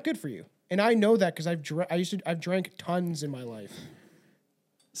 It's not good for you. And I know that because I've drank tons in my life.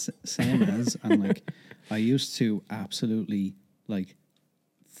 Same as, and like I used to absolutely like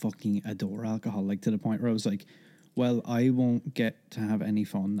fucking adore alcohol, like to the point where I was like, well, I won't get to have any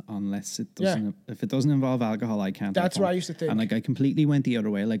fun unless it doesn't. If it doesn't involve alcohol, I can't. That's what I used to think. And like I completely went the other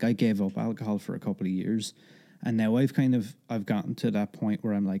way. Like I gave up alcohol for a couple of years, and now I've gotten to that point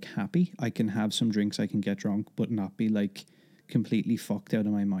where I'm like happy. I can have some drinks, I can get drunk, but not be like completely fucked out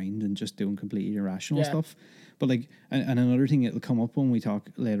of my mind and just doing completely irrational stuff. But like, and another thing that'll come up when we talk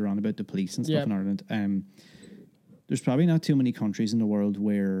later on about the police and stuff in Ireland. There's probably not too many countries in the world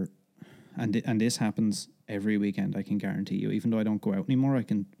where, and this happens every weekend, I can guarantee you. Even though I don't go out anymore, I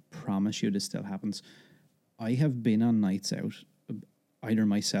can promise you this still happens. I have been on nights out, either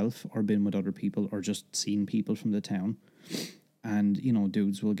myself or been with other people or just seen people from the town. And, you know,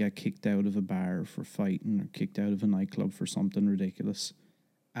 dudes will get kicked out of a bar for fighting or kicked out of a nightclub for something ridiculous.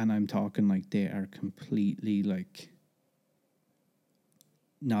 And I'm talking like they are completely like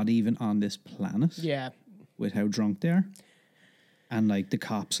not even on this planet. Yeah. With how drunk they are. And like the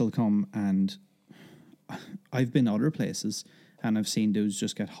cops will come, and I've been other places and I've seen dudes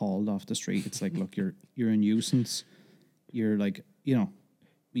just get hauled off the street. It's like, look, you're a nuisance. You're like, you know,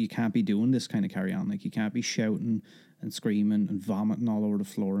 you can't be doing this kind of carry on. Like you can't be shouting and screaming and vomiting all over the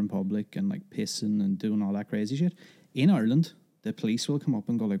floor in public and like pissing and doing all that crazy shit. In Ireland, the police will come up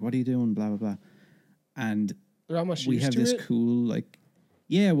and go like, what are you doing? Blah, blah, blah. And they're almost we used have to this it. cool, like,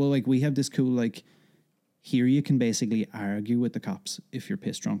 yeah, well, like we have this cool, like, here you can basically argue with the cops if you're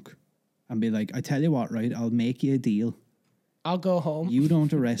piss drunk and be like, I tell you what, right, I'll make you a deal. I'll go home. You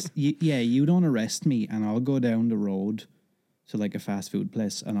don't arrest, you don't arrest me, and I'll go down the road to like a fast food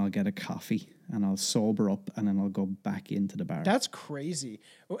place and I'll get a coffee and I'll sober up and then I'll go back into the bar. That's crazy.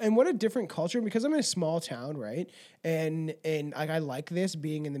 And what a different culture, because I'm in a small town, right? And like I like this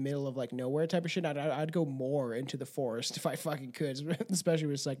being in the middle of like nowhere type of shit. I'd go more into the forest if I fucking could, especially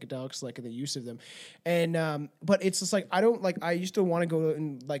with psychedelics, like the use of them. And but it's just like I don't like. I used to want to go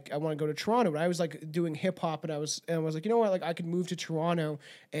and like I want to go to Toronto, but I was like doing hip hop, and I was like, you know what? Like I could move to Toronto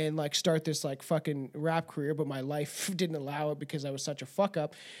and like start this like fucking rap career, but my life didn't allow it because I was such a fuck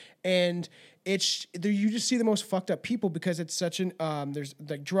up. And it's there, you just see the most fucked up people because it's such an there's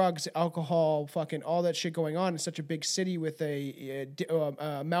like drugs, alcohol, fucking all that shit going on. It's such a big city with a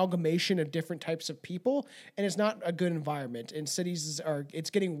amalgamation of different types of people, and it's not a good environment. And cities it's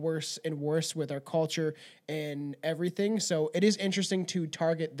getting worse and worse with our culture and everything. So it is interesting to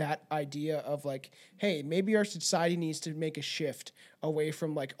target that idea of like, hey, maybe our society needs to make a shift away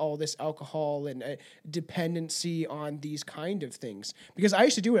from like all this alcohol and dependency on these kind of things. Because I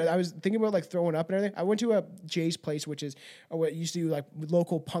used to do it. I was thinking about like throwing up and everything. I went to a Jay's Place, which is what used to do like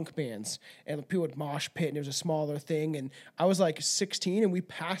local punk bands, and people would mosh pit, and it was a smaller thing. And I was like 16, and we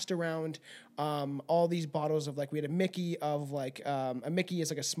passed around all these bottles of like, we had a Mickey of like, a Mickey is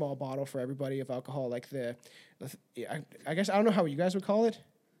like a small bottle for everybody of alcohol, like I guess I don't know how you guys would call it.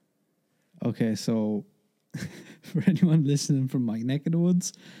 Okay, so for anyone listening from my neck of the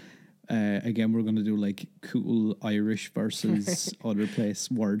woods, again, we're going to do like cool Irish versus other place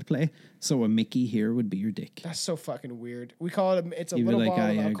wordplay. So a Mickey here would be your dick. That's so fucking weird. We call it, it's a You'd be little like, bottle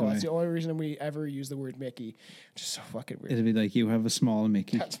of yeah, alcohol. go It's the only reason we ever use the word Mickey. Just so fucking weird. It'd be like, you have a small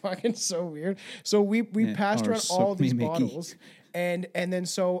Mickey. That's fucking so weird. So we passed or around suck all me, these Mickey. bottles, and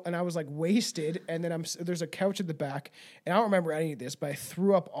I was like wasted, and then there's a couch at the back, and I don't remember any of this, but I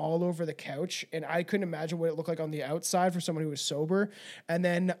threw up all over the couch, and I couldn't imagine what it looked like on the outside for someone who was sober. And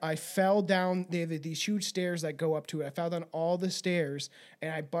then I fell down these huge stairs that go up to it. I fell down all the stairs,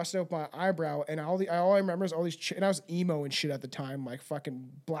 and I busted out my eyebrow, and all I remember is all these and I was emo and shit at the time, like fucking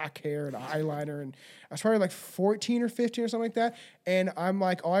black hair and eyeliner, and I was probably like 14 or 15 or something like that. And I'm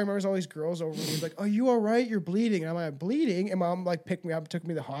like, all I remember is all these girls over me like, "Are you all right? You're bleeding." And I'm like, "I'm bleeding." And mom like picked me up, took me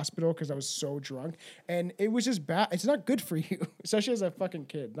to the hospital because I was so drunk, and it was just bad. It's not good for you, especially as a fucking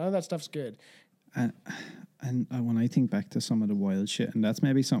kid. None of that stuff's good. And when I think back to some of the wild shit, and that's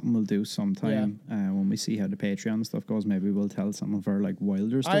maybe something we'll do sometime when we see how the Patreon stuff goes. Maybe we'll tell some of our like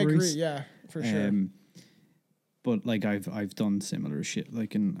wilder stories. I agree, yeah, for sure. But like I've done similar shit,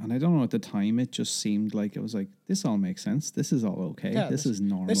 like and I don't know, at the time it just seemed like it was like, this all makes sense. This is all okay. Yeah, this is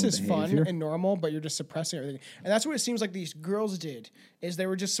normal. This is behavior. fun and normal, but you're just suppressing everything. And that's what it seems like these girls did, is they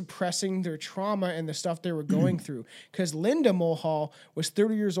were just suppressing their trauma and the stuff they were going through. Because Linda Mulhall was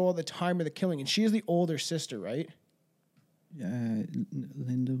 30 years old at the time of the killing, and she is the older sister, right?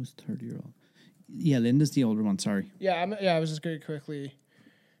 Linda was 30-year-old. Yeah, Linda's the older one. Sorry. Yeah, I was just going to quickly.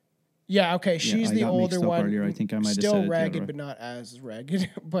 Yeah, okay, she's the older one. Earlier. I think I might have still said it ragged, but not as ragged.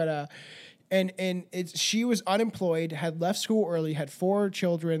 But and she was unemployed, had left school early, had 4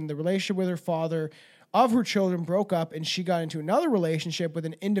 children. The relationship with her father of her children broke up, and she got into another relationship with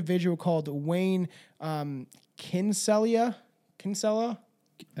an individual called Wayne Kinsella, who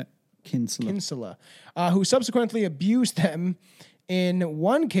subsequently abused them. In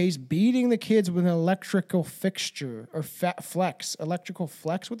one case, beating the kids with an electrical fixture or flex. Electrical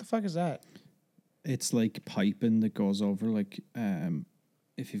flex? What the fuck is that? It's like piping that goes over, like,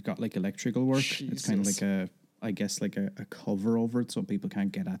 if you've got like electrical work, it's kind of like I guess like a cover over it so people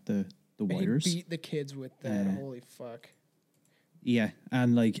can't get at the wires. He beat the kids with that. Holy fuck. Yeah,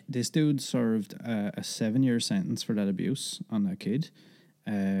 and like this dude served a 7-year sentence for that abuse on that kid.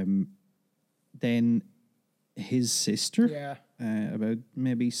 Then his sister, about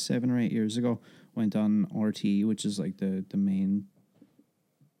maybe 7 or 8 years ago, went on RTE, which is like the main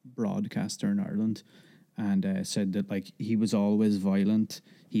broadcaster in Ireland, and said that like he was always violent.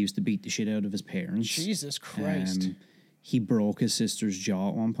 He used to beat the shit out of his parents. Jesus Christ. He broke his sister's jaw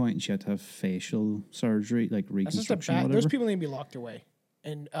at one point, and she had to have facial surgery, like reconstruction. Whatever. Those people need to be locked away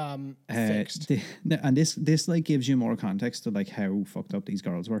and fixed. And this like gives you more context to like how fucked up these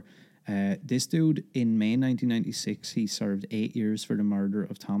girls were. This dude, in May 1996, he served 8 years for the murder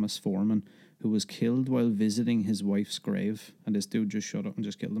of Thomas Foreman, who was killed while visiting his wife's grave. And this dude just showed up and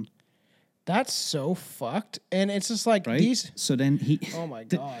just killed him. That's so fucked. And it's just like these. So then he. Oh my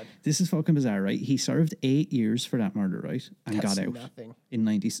God. This is fucking bizarre, right? He served 8 years for that murder, right? And That's got out. Nothing. In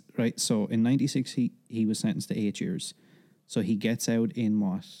 90, right? So in 96, he was sentenced to 8 years. So he gets out in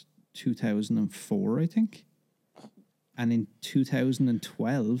what? 2004, I think. And in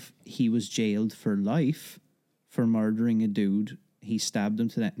 2012, he was jailed for life for murdering a dude. He stabbed him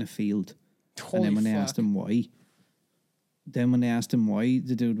to death in a field. And then when they asked him why,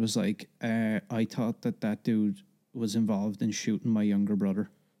 the dude was like, I thought that dude was involved in shooting my younger brother.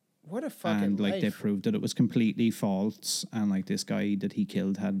 What a fucking And like life. they proved that it was completely false. And like this guy that he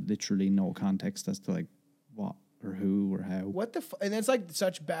killed had literally no context as to like what or who or how. What the and it's like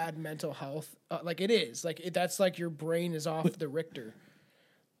such bad mental health. Like it is. Like that's like your brain is off the Richter.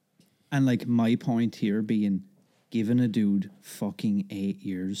 And like my point here being, giving a dude fucking 8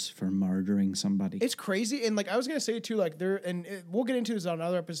 years for murdering somebody. It's crazy. And like I was going to say too, like we'll get into this on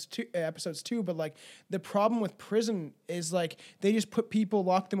other episodes too, but like the problem with prison is like they just put people,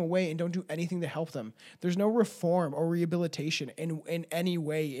 lock them away and don't do anything to help them. There's no reform or rehabilitation in any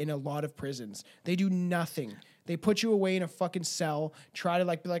way in a lot of prisons. They do nothing. They put you away in a fucking cell, try to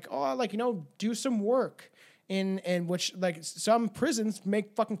like be like, oh, like, do some work. in which like some prisons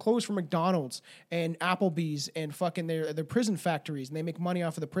make fucking clothes for McDonald's and Applebee's and fucking their prison factories, and they make money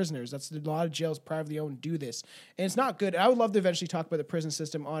off of the prisoners. That's a lot of jails privately owned do this, and it's not good. I would love to eventually talk about the prison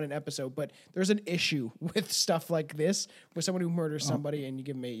system on an episode, but there's an issue with stuff like this with someone who murders somebody and you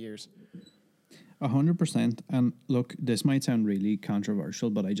give them 8 years. 100%. And look, this might sound really controversial,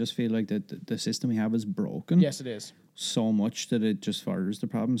 but I just feel like that the system we have is broken. Yes, it is. So much that it just furthers the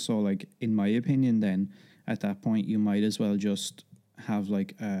problem. So, like, in my opinion, then at that point, you might as well just have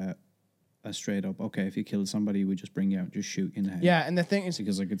like a straight up, okay, if you kill somebody, we just bring you out, just shoot you in the head. Yeah, and the thing is,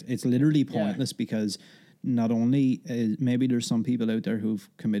 because like it's literally pointless because not only maybe there's some people out there who've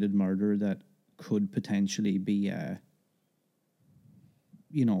committed murder that could potentially be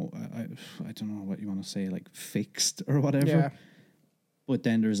you know, I don't know what you want to say, like fixed or whatever. Yeah. But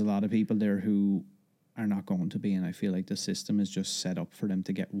then there's a lot of people there who are not going to be, and I feel like the system is just set up for them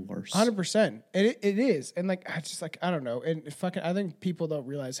to get worse. 100%. It is. And like, I just like, I don't know. And fucking, I think people don't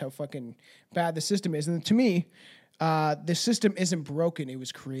realize how fucking bad the system is. And to me, the system isn't broken. It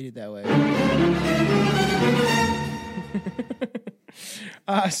was created that way.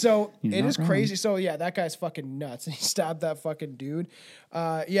 So it is crazy. So yeah, that guy's fucking nuts. He stabbed that fucking dude.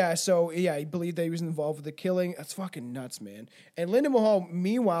 He believed that he was involved with the killing. That's fucking nuts, man. And Linda Mulhall,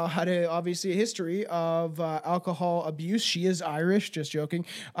 meanwhile, had obviously a history of alcohol abuse. She is Irish, just joking,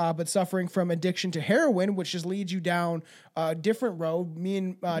 but suffering from addiction to heroin, which just leads you down a different road. Me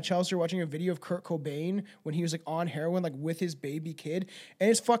and Chelsea are watching a video of Kurt Cobain when he was like on heroin, like with his baby kid, and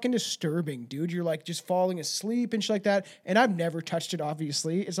it's fucking disturbing, dude. You're like just falling asleep and shit like that. And I've never touched it,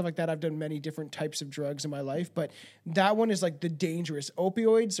 obviously, and stuff like that. I've done many different types of drugs in my life, but that one is like the dangerous.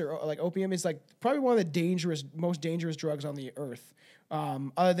 Opioids or like opium is like probably one of the most dangerous drugs on the earth.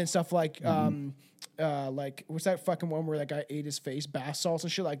 Other than stuff like like what's that fucking one where that guy ate his face, bath salts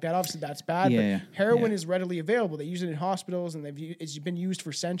and shit like that. Obviously that's bad, but heroin is readily available. They use it in hospitals and it's been used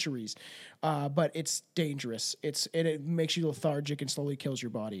for centuries. But it's dangerous. It makes you lethargic and slowly kills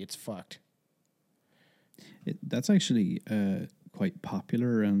your body. It's fucked. That's actually quite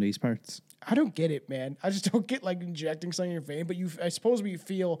popular around these parts. I don't get it, man. I just don't get like injecting something in your vein, but I suppose you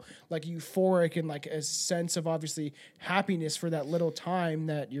feel like euphoric and like a sense of obviously happiness for that little time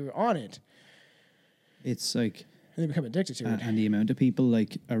that you're on it. It's like, and they become addicted to it. And the amount of people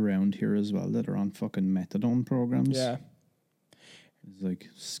like around here as well that are on fucking methadone programs. Yeah. It's like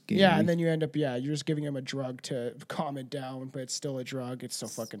scary. Yeah, and then you end up, you're just giving them a drug to calm it down, but it's still a drug. It's so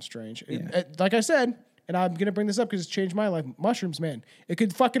fucking strange. Yeah. Like I said, and I'm going to bring this up because it's changed my life. Mushrooms, man. It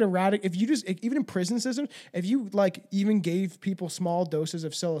could fucking eradicate. If you just, even in prison systems, if you like even gave people small doses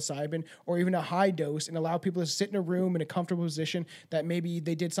of psilocybin or even a high dose and allow people to sit in a room in a comfortable position that maybe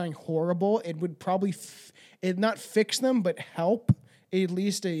they did something horrible, it would probably, it not fix them, but help at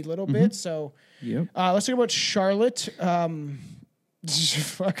least a little bit. So let's talk about Charlotte.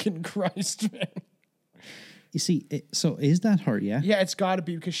 Fucking Christ, man. You see, so is that her, yeah? Yeah, it's got to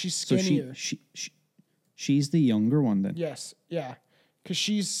be because she's skinnier. So she's the younger one then? Yes, yeah. Because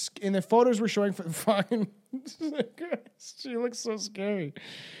she's, in the photos we're showing for the fucking, she looks so scary.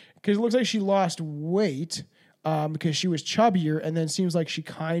 Because it looks like she lost weight because she was chubbier, and then seems like she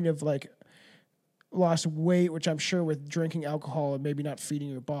kind of like lost weight, which I'm sure with drinking alcohol and maybe not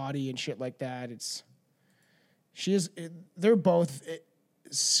feeding her body and shit like that. They're both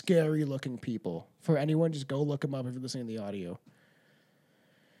scary looking people. For anyone, just go look them up if you're listening to the audio.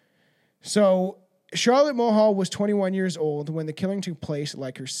 So Charlotte Mulhall was 21 years old when the killing took place.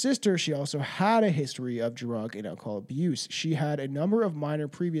 Like her sister, she also had a history of drug and alcohol abuse. She had a number of minor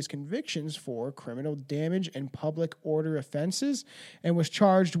previous convictions for criminal damage and public order offenses and was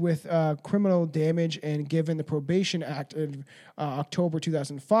charged with criminal damage and given the Probation Act of October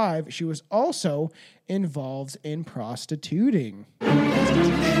 2005. She was also involved in prostituting.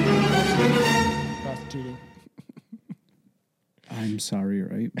 Prostituting. I'm sorry,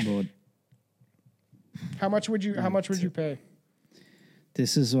 right? But How much would you pay?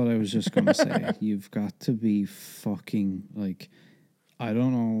 This is what I was just going to say. You've got to be fucking like, I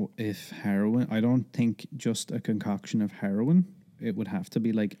don't know if heroin, I don't think just a concoction of heroin. It would have to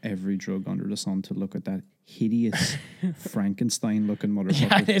be like every drug under the sun to look at that hideous Frankenstein looking motherfucker.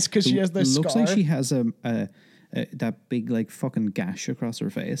 Yeah, it is because she has this looks scar. like she has that big like fucking gash across her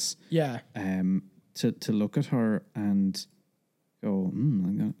face. Yeah. To look at her and go,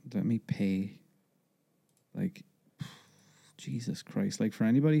 let me pay. Like, Jesus Christ. Like, for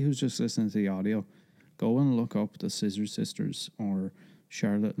anybody who's just listening to the audio, go and look up the Scissor Sisters or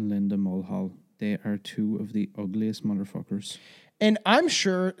Charlotte and Linda Mulhall. They are two of the ugliest motherfuckers. And I'm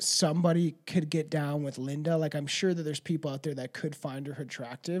sure somebody could get down with Linda. Like, I'm sure that there's people out there that could find her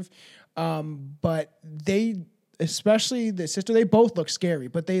attractive. But they, especially the sister, they both look scary,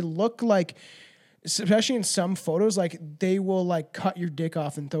 but they look like, especially in some photos, like they will like cut your dick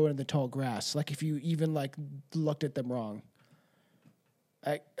off and throw it in the tall grass. Like if you even like looked at them wrong.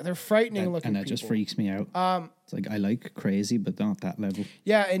 They're frightening looking and that people. just freaks me out. It's like I like crazy, but not that level.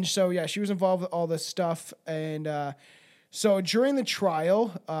 Yeah, and so yeah, she was involved with all this stuff, and so during the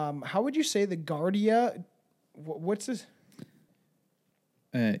trial, how would you say the Guardia? What's this?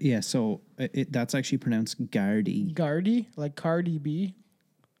 Yeah, so that's actually pronounced Gardaí. Gardaí, like Cardi B.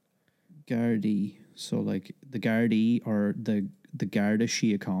 Gardaí. So like the Gardaí or the Garda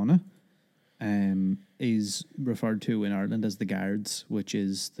Síochána, is referred to in Ireland as the Guards, which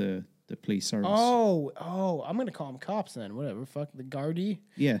is the police service. Oh, I'm gonna call them cops then. Whatever, fuck the Gardaí.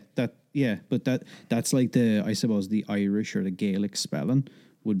 But that's like I suppose the Irish or the Gaelic spelling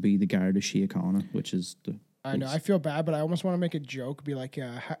would be the Garda Síochána, which is the. I know. I feel bad, but I almost want to make a joke. Be like,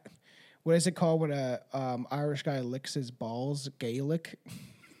 what is it called when a Irish guy licks his balls? Gaelic.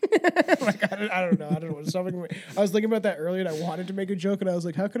 Like I don't know. Something. I was thinking about that earlier, and I wanted to make a joke, and I was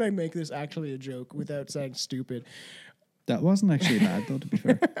like, how can I make this actually a joke without saying stupid? That wasn't actually bad, though, to be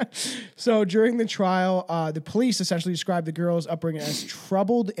fair. So during the trial, the police essentially described the girl's upbringing as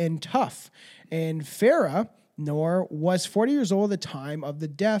troubled and tough. And Farah Noor was 40 years old at the time of the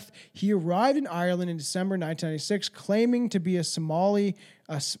death. He arrived in Ireland in December 1996, claiming to be a Somali.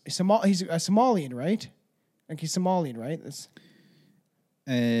 He's a Somalian, right? Like he's Somalian, right?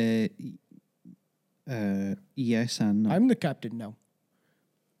 Yes and no. I'm the captain now.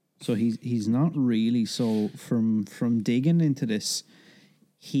 So he's not really. So from digging into this,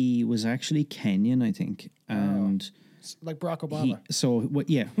 he was actually Kenyan, I think, and like Barack Obama.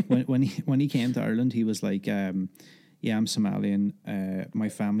 When he came to Ireland, he was like, I'm Somalian. My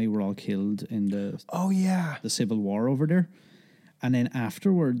family were all killed in the civil war over there, and then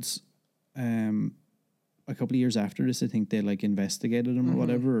afterwards, a couple of years after this, I think they like investigated him or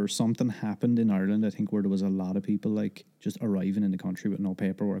whatever, or something happened in Ireland, I think, where there was a lot of people like just arriving in the country with no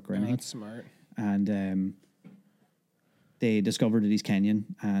paperwork or anything. That's smart. And they discovered that he's Kenyan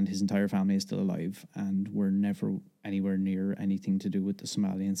and his entire family is still alive and were never anywhere near anything to do with the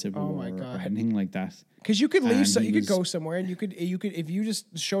Somalian civil war or anything like that. Because you could leave, you could go somewhere, and you could if you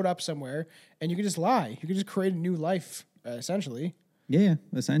just showed up somewhere and you could just lie, you could just create a new life, essentially. Yeah,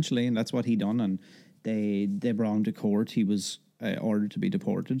 essentially, and that's what he done. And they brought him to court. He was ordered to be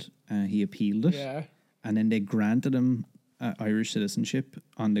deported. He appealed it, and then they granted him Irish citizenship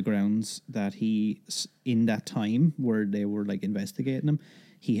on the grounds that he, in that time where they were like investigating him,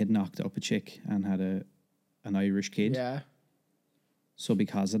 he had knocked up a chick and had an Irish kid. Yeah. So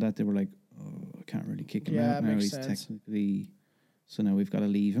because of that, they were like, "Oh, I can't really kick him out now. He's sense. technically." So now we've got to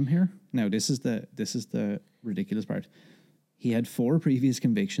leave him here. Now this is the ridiculous part. He had 4 previous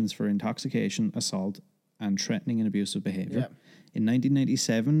convictions for intoxication, assault, and threatening and abusive behavior. Yeah. In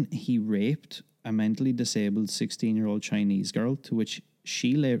 1997, he raped a mentally disabled 16-year-old Chinese girl, to which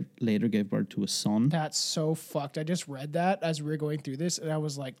she later gave birth to a son. That's so fucked. I just read that as we were going through this, and I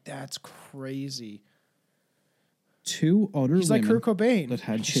was like, that's crazy. 2 other He's women like Kurt Cobain. that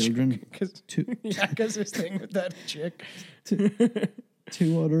had children. Because his thing with that chick.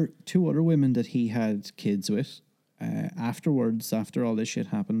 Two other women that he had kids with. Afterwards, after all this shit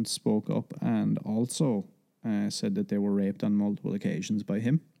happened, spoke up and also said that they were raped on multiple occasions by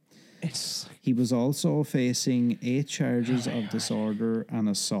him. He was also facing 8 charges of disorder and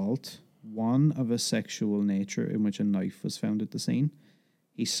assault, 1 of a sexual nature in which a knife was found at the scene.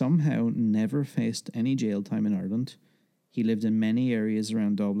 He somehow never faced any jail time in Ireland. He lived in many areas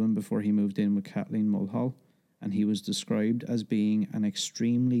around Dublin before he moved in with Kathleen Mulhall, and he was described as being an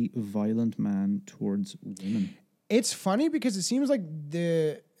extremely violent man towards women. It's funny because it seems like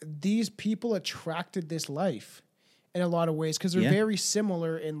these people attracted this life in a lot of ways because they're very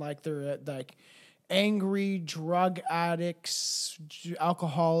similar in like they're like angry drug addicts,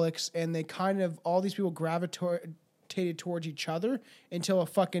 alcoholics, and they kind of all these people gravitated towards each other until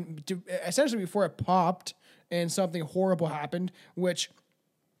essentially before it popped and something horrible happened, which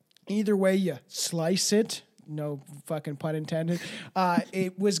either way you slice it. No fucking pun intended.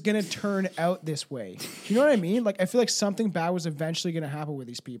 It was going to turn out this way. You know what I mean? Like, I feel like something bad was eventually going to happen with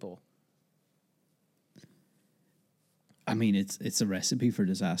these people. I mean, it's a recipe for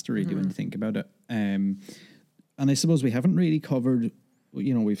disaster, really, when you think about it. And I suppose we haven't really covered,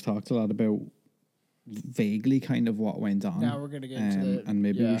 we've talked a lot about vaguely kind of what went on. Now we're going to get into it. And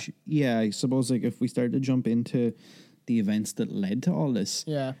maybe we should, I suppose like if we start to jump into the events that led to all this.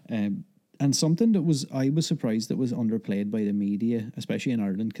 Yeah. And something that I was surprised that was underplayed by the media, especially in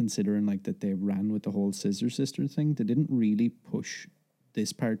Ireland, considering like that they ran with the whole Scissor Sister thing. They didn't really push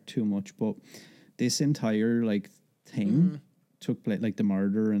this part too much, but this entire like thing took place, like the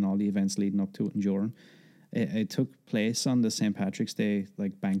murder and all the events leading up to it in Joran. It took place on the St. Patrick's Day,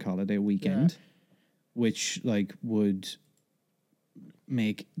 like bank holiday weekend, which like would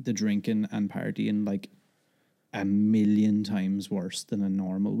make the drinking and partying like a million times worse than a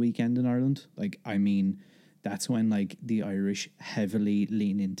normal weekend in Ireland. Like, I mean, that's when like the Irish heavily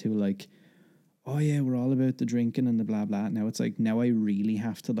lean into like, oh yeah, we're all about the drinking and the blah blah. Now it's like, now I really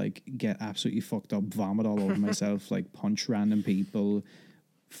have to like get absolutely fucked up, vomit all over myself, like punch random people,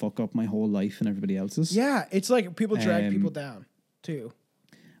 fuck up my whole life and everybody else's. Yeah, it's like people drag people down too.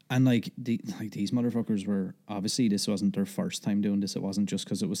 And like these motherfuckers were, obviously this wasn't their first time doing this. It wasn't just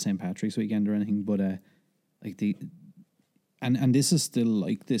because it was St. Patrick's weekend or anything, but like and this is still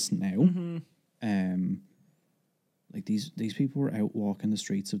like this now. Like these people were out walking the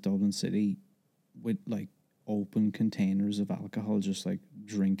streets of Dublin City with like open containers of alcohol, just like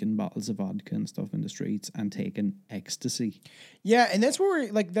drinking bottles of vodka and stuff in the streets and taking ecstasy. Yeah, and that's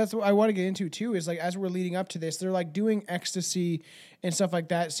where that's what I want to get into too, is like as we're leading up to this, they're like doing ecstasy and stuff like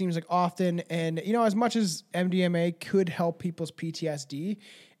that, it seems like often. And you know, as much as MDMA could help people's PTSD,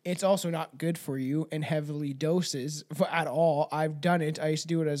 it's also not good for you in heavily doses at all. I've done it. I used to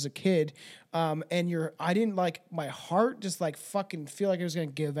do it as a kid. And I didn't like, my heart just like fucking feel like it was going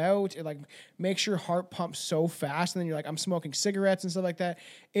to give out. It like makes your heart pump so fast. And then you're like, I'm smoking cigarettes and stuff like that.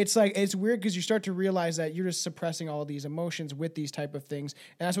 It's like, it's weird because you start to realize that you're just suppressing all of these emotions with these type of things.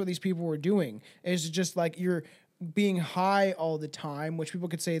 And that's what these people were doing. It's just like you're being high all the time, which people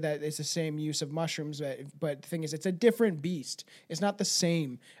could say that it's the same use of mushrooms, but the thing is, it's a different beast. It's not the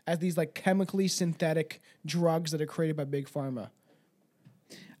same as these like chemically synthetic drugs that are created by Big Pharma.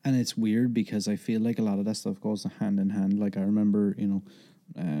 And it's weird because I feel like a lot of that stuff goes hand in hand. Like I remember,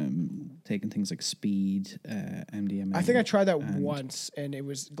 taking things like speed, MDMA. I think I tried that once, and it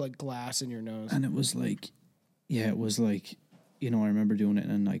was like glass in your nose. And it was like, I remember doing it in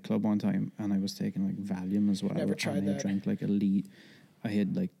a nightclub one time, and I was taking like Valium as well. Never tried and that. I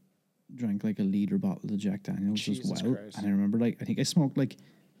had like drank like a liter bottle of Jack Daniels Jesus as well. Christ. And I remember I think I smoked like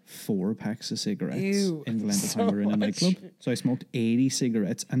 4 packs of cigarettes Ew, in the length of time we were in a nightclub. So I smoked 80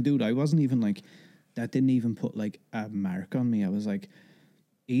 cigarettes, and dude, I wasn't even like, that didn't even put like a mark on me. I was like,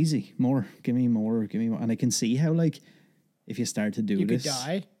 easy, more, give me more. And I can see how like, if you start to do you this, could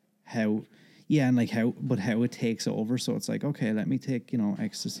die. How it takes over. So it's like, okay, let me take,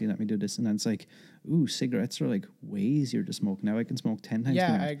 ecstasy, let me do this. And then it's like, ooh, cigarettes are like way easier to smoke. Now I can smoke 10 times.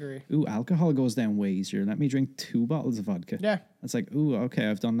 Yeah, more. I agree. Ooh, alcohol goes down way easier. Let me drink 2 bottles of vodka. Yeah. It's like, ooh, okay,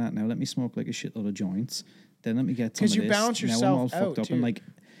 I've done that. Now let me smoke like a shitload of joints. Then let me get some of this. Because you balance yourself now I'm all out fucked up too. and like,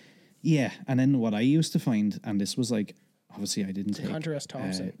 yeah. And then what I used to find, and this was like, obviously I didn't take Hunter S.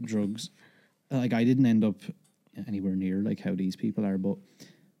 Thompson. drugs. Like I didn't end up anywhere near like how these people are, but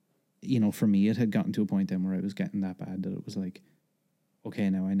for me, it had gotten to a point then where I was getting that bad that it was like,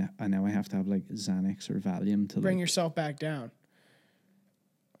 okay, now I have to have like Xanax or Valium to Bring yourself back down.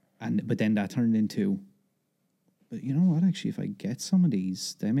 But then that turned into, but you know what? Actually, if I get some of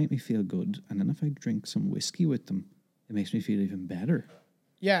these, they make me feel good, and then if I drink some whiskey with them, it makes me feel even better.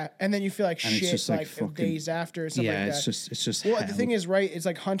 Yeah, and then you feel like And it's shit just like fucking, days after and stuff like that. it's just. Well, hell. the thing is, right, it's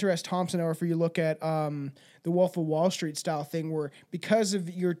like Hunter S. Thompson, or if you look at the Wolf of Wall Street style thing, where because of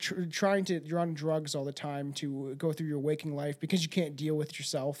you're on drugs all the time to go through your waking life because you can't deal with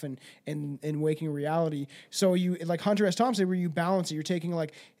yourself and waking reality. So you, like Hunter S. Thompson, where you balance it. You're taking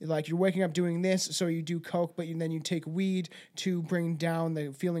like you're waking up doing this, so you do coke, but then you take weed to bring down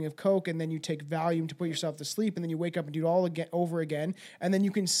the feeling of coke, and then you take Valium to put yourself to sleep, and then you wake up and do it all again over again, and then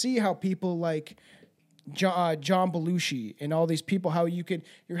you can see how people like John Belushi and all these people, how you're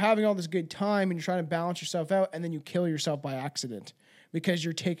having all this good time and you're trying to balance yourself out, and then you kill yourself by accident because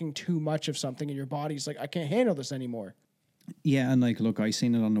you're taking too much of something and your body's like, I can't handle this anymore. Yeah, and like, look, I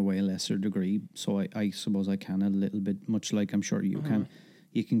seen it on a way lesser degree, so I suppose I can a little bit, much like I'm sure you can.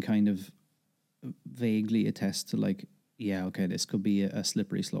 You can kind of vaguely attest to like, yeah, okay, this could be a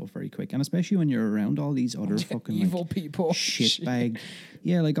slippery slope very quick. And especially when you're around all these other fucking evil like, people. Shitbag.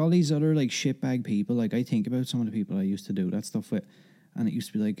 Yeah, like all these other like shitbag people. Like I think about some of the people I used to do that stuff with, and it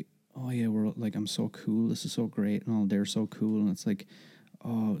used to be like, oh yeah, we're like, I'm so cool, this is so great, and all, they're so cool, and it's like,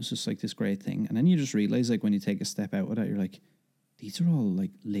 oh, it's just like this great thing. And then you just realize like when you take a step out with it, you're like, these are all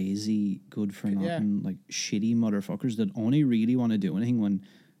like lazy, good for nothing, like shitty motherfuckers that only really want to do anything when,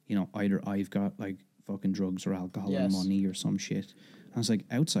 either I've got like fucking drugs or alcohol or money or some shit. I was like,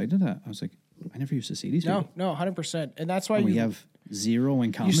 outside of that, I was like, I never used to see these people. No, 100%. And that's why we have zero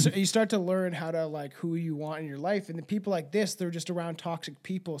in common. You start to learn how to like who you want in your life, and the people like this, they're just around toxic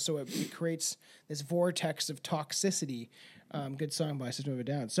people, so it creates this vortex of toxicity. Good song by System of a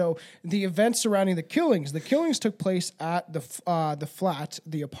Down. So the events surrounding the killings took place at the flat,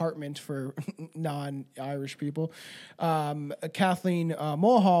 the apartment for non-Irish people. Kathleen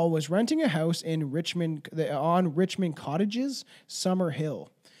Mulhall was renting a house in Richmond on Richmond Cottages, Summer Hill.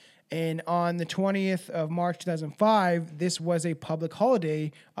 And on the 20th of March 2005, this was a public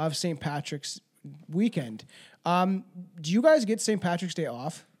holiday of St. Patrick's weekend. Do you guys get St. Patrick's Day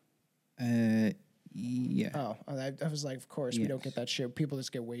off? Yeah. Oh, I was like, of course, we don't get that shit. People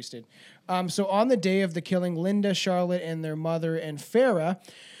just get wasted. So on the day of the killing, Linda, Charlotte, and their mother and Farah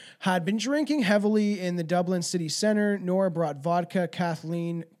had been drinking heavily in the Dublin city centre. Nora brought vodka.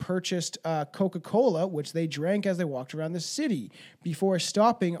 Kathleen purchased Coca-Cola, which they drank as they walked around the city before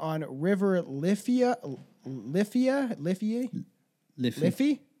stopping on River Liffey?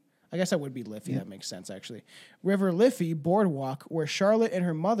 I guess that would be Liffey. Yeah. That makes sense, actually. River Liffey Boardwalk, where Charlotte and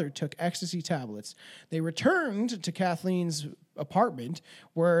her mother took ecstasy tablets. They returned to Kathleen's apartment,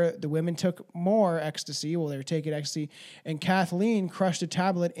 where the women took more ecstasy. Well, they were taking ecstasy, and Kathleen crushed a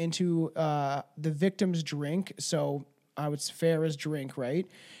tablet into the victim's drink. So it's Farah's drink, right?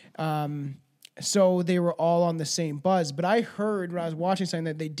 So they were all on the same buzz. But I heard when I was watching something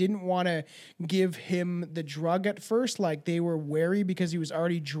that they didn't want to give him the drug at first. Like, they were wary because he was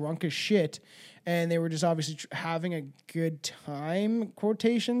already drunk as shit. And they were just obviously having a good time,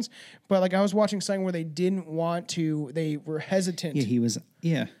 quotations. But, like, I was watching something where they didn't want to, they were hesitant. Yeah, he was,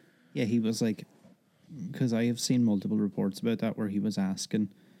 he was like, because I have seen multiple reports about that where he was asking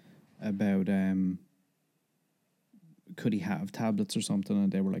about, could he have tablets or something,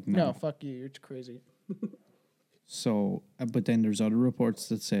 and they were like, no, fuck you, you're crazy. So, but then there's other reports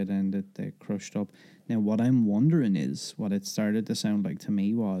that said then that they crushed up. Now, what I'm wondering is, what it started to sound like to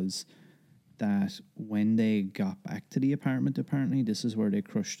me was that when they got back to the apartment, apparently this is where they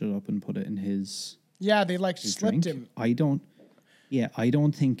crushed it up and put it in his they like slipped drink. him. I don't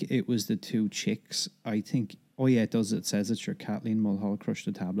think it was the two chicks. I think, it does. It says it's your Kathleen Mulhall crushed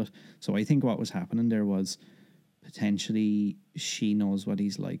the tablet. So I think what was happening there was, potentially she knows what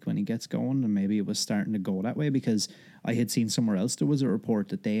he's like when he gets going, and maybe it was starting to go that way, because I had seen somewhere else there was a report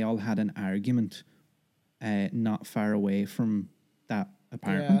that they all had an argument not far away from that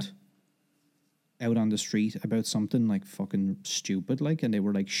apartment out on the street about something like fucking stupid, like, and they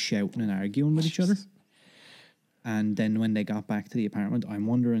were like shouting and arguing with each other. And then when they got back to the apartment, I'm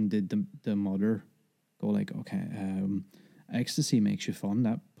wondering, did the mother go like, okay, ecstasy makes you fun.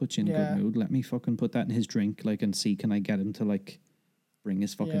 That puts you in a good mood. Let me fucking put that in his drink, like, and see, can I get him to like bring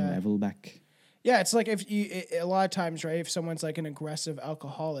his fucking level back? Yeah, it's like a lot of times, right? If someone's like an aggressive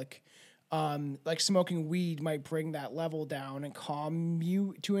alcoholic, like smoking weed might bring that level down and calm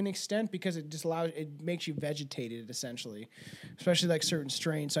you to an extent, because it makes you vegetated essentially, especially like certain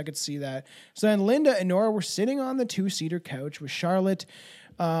strains. So I could see that. So then Linda and Nora were sitting on the 2-seater couch with Charlotte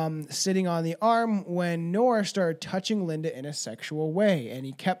sitting on the arm when Nora started touching Linda in a sexual way, and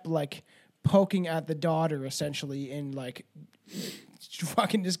he kept like poking at the daughter essentially, and like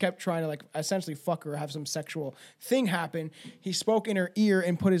fucking just kept trying to like essentially fuck her or have some sexual thing happen. He spoke in her ear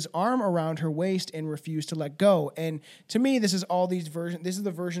and put his arm around her waist and refused to let go. And to me, this is all these versions. This is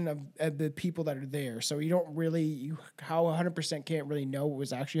the version of the people that are there. So you don't really, how 100% can't really know what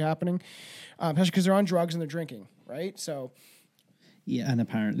was actually happening, especially because they're on drugs and they're drinking, right? So. Yeah, and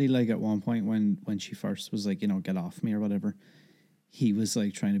apparently, like, at one point when she first was like, get off me or whatever, he was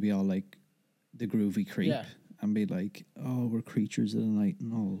like trying to be all like the groovy creep and be like, oh, we're creatures of the night.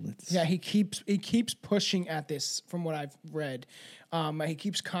 No, let's. Yeah, he keeps pushing at this from what I've read. He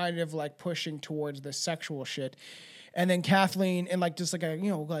keeps kind of like pushing towards the sexual shit. And then Kathleen, and like just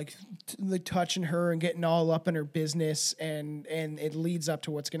like touching her and getting all up in her business, and it leads up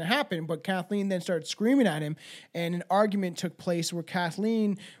to what's going to happen. But Kathleen then started screaming at him, and an argument took place where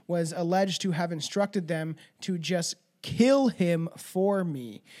Kathleen was alleged to have instructed them to just kill him for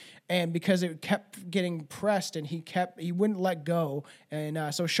me. And because it kept getting pressed and he wouldn't let go.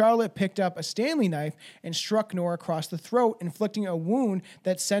 And so Charlotte picked up a Stanley knife and struck Nora across the throat, inflicting a wound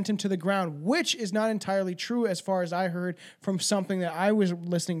that sent him to the ground, which is not entirely true as far as I heard from something that I was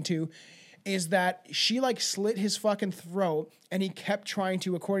listening to, is that she like slit his fucking throat, and he kept trying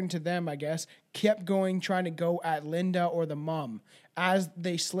to, according to them, I guess, trying to go at Linda or the mom as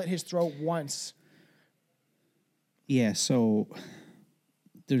they slit his throat once. Yeah, so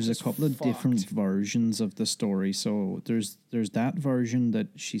there's a couple of different versions of the story. So there's that version that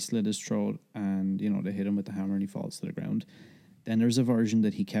she slit his throat and, they hit him with the hammer and he falls to the ground. Then there's a version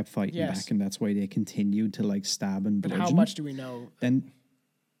that he kept fighting Yes. back, and that's why they continued to like stab and But bludgeon. how much do we know? Then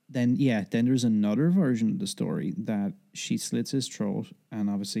there's another version of the story that she slits his throat, and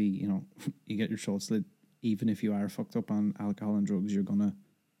obviously, you know, you get your throat slit. Even if you are fucked up on alcohol and drugs, you're gonna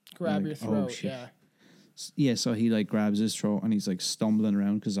Grab like, your throat. oh, shit. Yeah. Yeah, so he like grabs his throat and he's like stumbling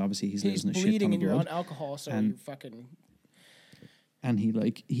around because obviously he's He's losing a shit bleeding ton and of you're on blood. alcohol, so And- you fucking. And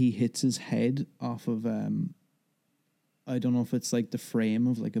he hits his head off of I don't know if it's like the frame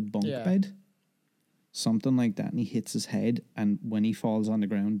of like a bunk Yeah. bed, something like that, and he hits his head. And when he falls on the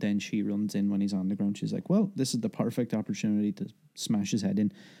ground, then she runs in when he's on the ground. She's like, "Well, this is the perfect opportunity to smash his head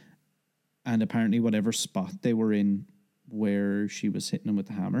in." And apparently, whatever spot they were in where she was hitting him with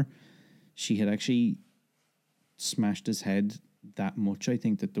the hammer, she had actually smashed his head that much. I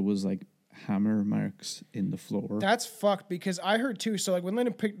think that there was like hammer marks in the floor. That's fucked because I heard too. So like when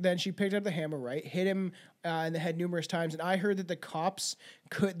Linda she picked up the hammer, right, hit him in the head numerous times, and I heard that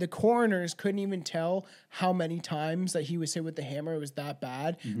the coroners couldn't even tell how many times that he was hit with the hammer. It was that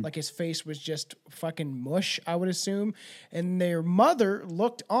bad. Like his face was just fucking mush, I would assume. And their mother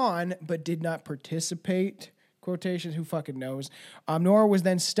looked on but did not participate. Quotations, who fucking knows? Nora was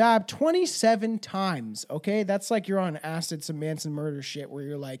then stabbed 27 times. Okay, that's like you're on acid, some Manson murder shit, where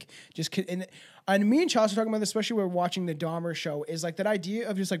you're like and me and Charles were talking about this, especially when we're watching the Dahmer show. Is like that idea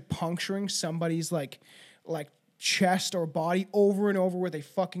of just like puncturing somebody's like chest or body over and over with a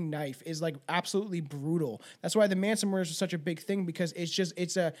fucking knife is like absolutely brutal. That's why the Manson murders are such a big thing, because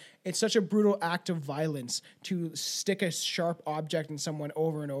it's such a brutal act of violence to stick a sharp object in someone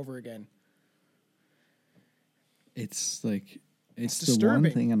over and over again. It's like it's the disturbing.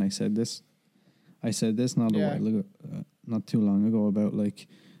 one thing, and I said this not a while ago, not too long ago, about like,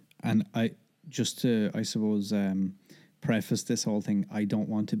 and I just to I suppose preface this whole thing. I don't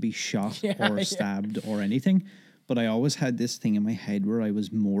want to be shot or stabbed or anything, but I always had this thing in my head where I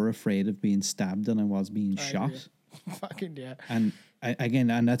was more afraid of being stabbed than I was being shot. Fucking yeah. And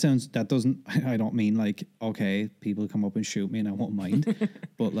again, and that doesn't. I don't mean like, okay, people come up and shoot me and I won't mind,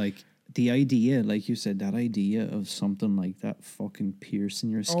 but like. The idea, like you said, that idea of something like that fucking piercing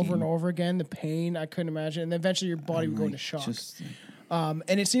your skin. Over and over again, the pain, I couldn't imagine. And then eventually your body would go into shock. And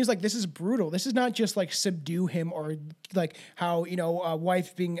it seems like this is brutal. This is not just like subdue him or like how, you know, a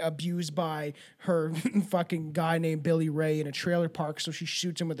wife being abused by her fucking guy named Billy Ray in a trailer park, so she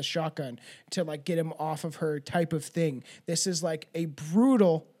shoots him with a shotgun to like get him off of her type of thing. This is like a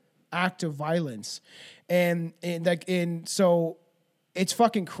brutal act of violence. And so it's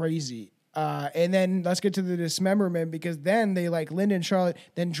fucking crazy. And then let's get to the dismemberment, because then they like Linda and Charlotte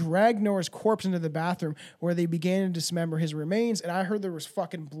then drag Nora's corpse into the bathroom where they began to dismember his remains. And I heard there was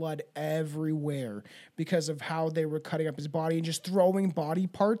fucking blood everywhere because of how they were cutting up his body and just throwing body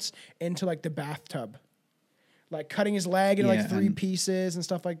parts into like the bathtub, like cutting his leg into like 3 pieces and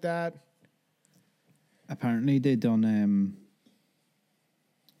stuff like that. Apparently they done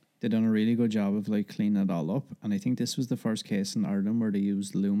a really good job of like cleaning it all up, and I think this was the first case in Ireland where they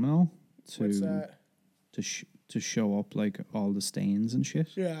used luminol to show up like all the stains and shit.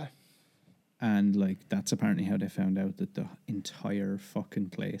 Yeah. And like that's apparently how they found out that the entire fucking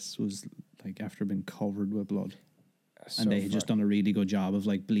place was like after being covered with blood. And they had just done a really good job of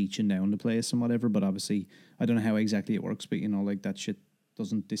like bleaching down the place and whatever. But obviously, I don't know how exactly it works, but you know, like that shit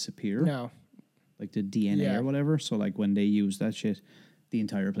doesn't disappear. No. Like the DNA or whatever. So like when they used that shit, the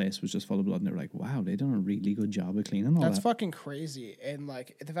entire place was just full of blood, and they were like, wow, they done a really good job of cleaning all that. That's fucking crazy. And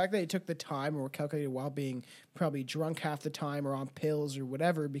like the fact that they took the time or were calculated while being probably drunk half the time or on pills or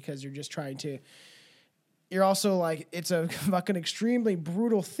whatever, because you're just trying to. You're also like, it's a fucking extremely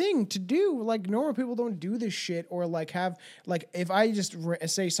brutal thing to do. Like normal people don't do this shit, or like have like if I just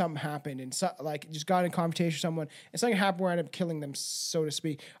say something happened and like just got in a conversation with someone and something happened where I end up killing them, so to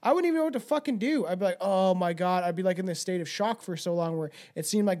speak, I wouldn't even know what to fucking do. I'd be like, oh my God. I'd be like in this state of shock for so long where it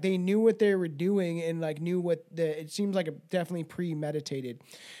seemed like they knew what they were doing and like knew it seems like it definitely premeditated.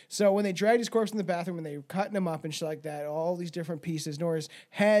 So when they dragged his corpse in the bathroom and they were cutting him up and shit like that, all these different pieces, Nora's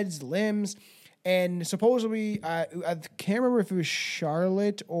heads, limbs. And supposedly, I can't remember if it was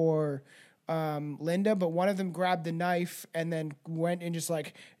Charlotte or Linda, but one of them grabbed the knife and then went and just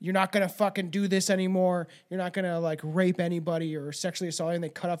like, you're not going to fucking do this anymore. You're not going to like rape anybody or sexually assault. And they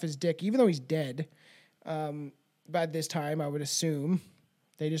cut off his dick, even though he's dead. By this time, I would assume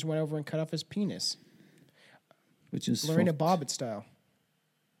they just went over and cut off his penis. Which is Lorena Bobbitt style.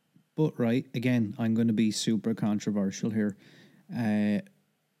 But right, again, I'm going to be super controversial here.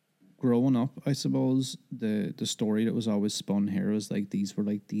 Growing up, I suppose the story that was always spun here was like these were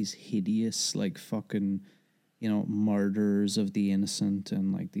like these hideous like fucking, you know, murders of the innocent,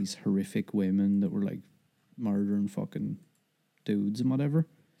 and like these horrific women that were like murdering fucking dudes and whatever.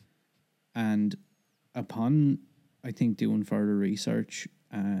 And upon, I think, doing further research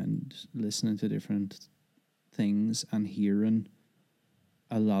and listening to different things and hearing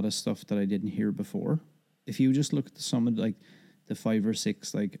a lot of stuff that I didn't hear before. If you just look at some of like the 5 or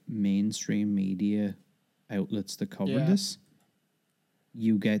 6 like mainstream media outlets that cover this,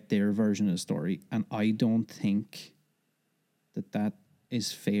 you get their version of the story. And I don't think that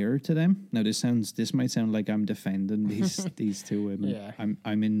is fair to them. Now this might sound like I'm defending these two women. Yeah.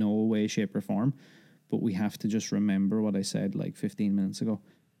 I'm in no way, shape, or form. But we have to just remember what I said like 15 minutes ago.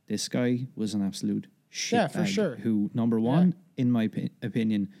 This guy was an absolute shit. Yeah, for sure. Who, number one, in my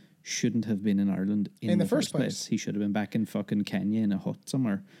opinion, shouldn't have been in Ireland in the first place. He should have been back in fucking Kenya in a hut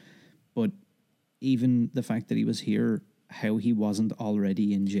somewhere. But even the fact that he was here, how he wasn't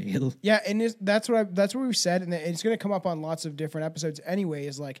already in jail. Yeah, and that's what we've said, and it's going to come up on lots of different episodes anyway,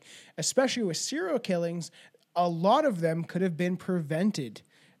 is like, especially with serial killings, a lot of them could have been prevented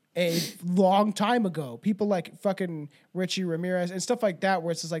a long time ago. People like fucking Richie Ramirez and stuff like that,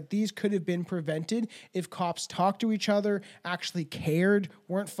 where it's just like, these could have been prevented if cops talked to each other, actually cared,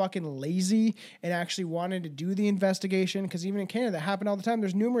 weren't fucking lazy, and actually wanted to do the investigation. Because even in Canada, that happened all the time.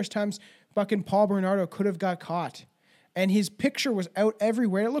 There's numerous times fucking Paul Bernardo could have got caught. And his picture was out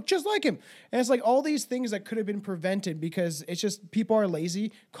everywhere. It looked just like him. And it's like all these things that could have been prevented because it's just people are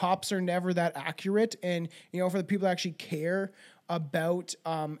lazy. Cops are never that accurate. And, you know, for the people that actually care about,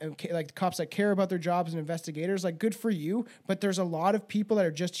 like the cops that care about their jobs and investigators, like good for you. But there's a lot of people that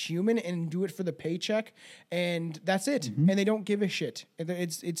are just human and do it for the paycheck. And that's it. Mm-hmm. And they don't give a shit.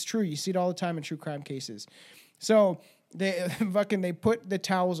 It's true. You see it all the time in true crime cases. So they put the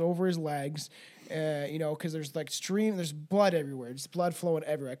towels over his legs. You know, because there's like there's blood everywhere. Just blood flowing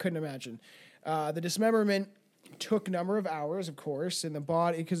everywhere. I couldn't imagine. The dismemberment took a number of hours, of course, and the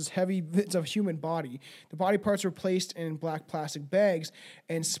body, because it's heavy, it's a human body. The body parts were placed in black plastic bags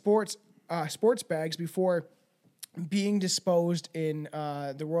and sports bags before being disposed in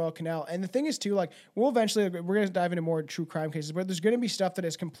the Royal Canal. And the thing is too, like, we're going to dive into more true crime cases, but there's going to be stuff that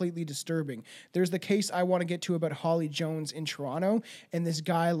is completely disturbing. There's the case I want to get to about Holly Jones in Toronto, and this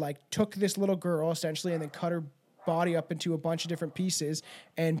guy like took this little girl essentially and then cut her body up into a bunch of different pieces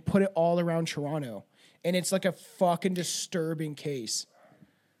and put it all around Toronto. And it's like a fucking disturbing case.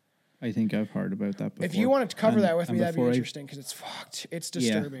 I think I've heard about that before. If you wanted to cover that with me, that'd be interesting, because it's fucked. It's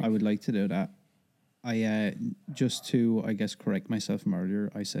disturbing. Yeah, I would like to do that. I just to, I guess, correct myself from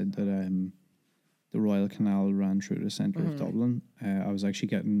earlier, I said that the Royal Canal ran through the centre of Dublin. I was actually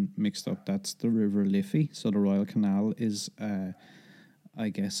getting mixed up. That's the River Liffey. So the Royal Canal is, I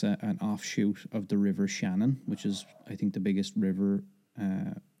guess, an offshoot of the River Shannon, which is, I think, the biggest river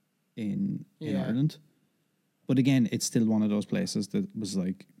in Ireland. But again, it's still one of those places that was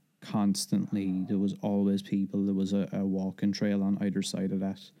like constantly, there was always people. There was a walking trail on either side of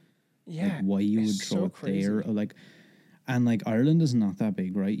that. Yeah, like why you would throw it there, or like, and like Ireland is not that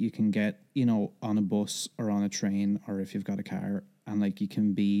big, right? You can get, you know, on a bus or on a train, or if you've got a car, and like you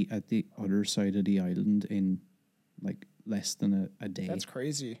can be at the other side of the island in like less than a day. That's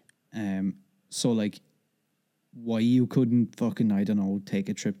crazy. So like, why you couldn't fucking, I don't know, take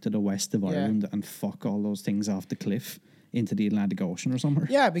a trip to the west of Ireland and fuck all those things off the cliff into the Atlantic Ocean or somewhere?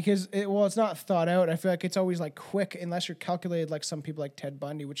 Yeah, because it's not thought out. I feel like it's always like quick, unless you're calculated like some people like Ted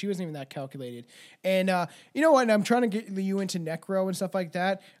Bundy, which he wasn't even that calculated. And you know what? And I'm trying to get you into necro and stuff like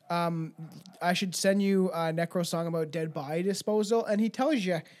that. I should send you a necro song about dead body disposal, and he tells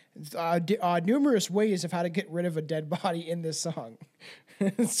you numerous ways of how to get rid of a dead body in this song.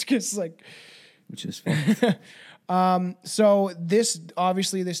 It's just like, which is fun. So this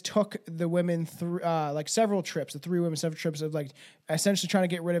took the women through like several trips, the three women, several trips of like essentially trying to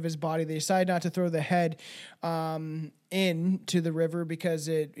get rid of his body. They decided not to throw the head into the river because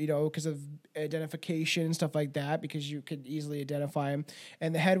because of identification and stuff like that, because you could easily identify him.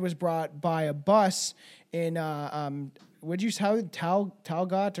 And the head was brought by a bus in Talgot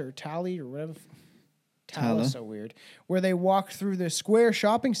or Tally or whatever. Tala, so weird. Where they walked through the Square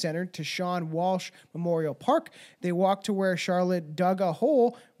Shopping Center to Sean Walsh Memorial Park. They walked to where Charlotte dug a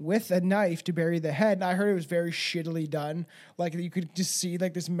hole with a knife to bury the head. And I heard it was very shittily done. Like you could just see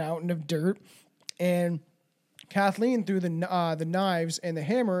like this mountain of dirt. And Kathleen threw the knives and the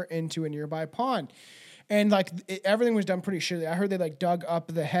hammer into a nearby pond. And like everything was done pretty shittily. I heard they like dug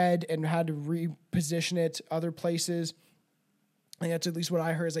up the head and had to reposition it other places. And that's at least what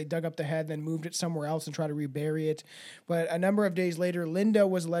I heard, is they dug up the head, then moved it somewhere else and tried to rebury it. But a number of days later, Linda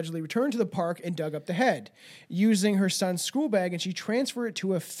was allegedly returned to the park and dug up the head using her son's school bag, and she transferred it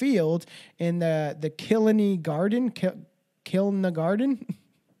to a field in the Killenny Garden. Killenny Garden?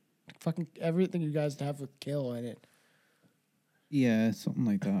 Fucking everything you guys have with kill in it. Yeah, something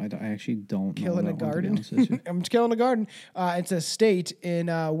like that. I actually don't know Killing a that one, to be garden. honest with you. I'm killing a garden. It's a state in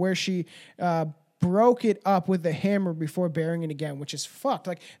where she broke it up with a hammer before burying it again, which is fucked.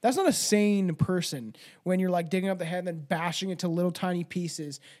 Like that's not a sane person when you're like digging up the head and then bashing it to little tiny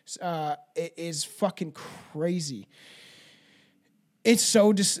pieces. It is fucking crazy. It's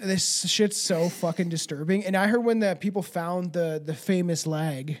so this shit's so fucking disturbing. And I heard when the people found the famous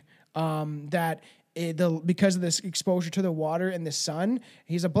leg, that because of this exposure to the water and the sun,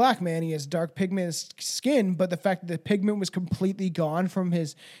 he's a black man. He has dark pigmented skin, but the fact that the pigment was completely gone from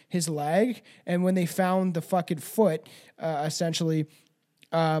his leg, and when they found the fucking foot, essentially,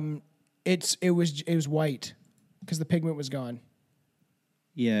 it was white because the pigment was gone.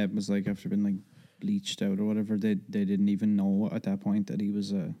 Yeah, it was like after being like bleached out or whatever. They didn't even know at that point that he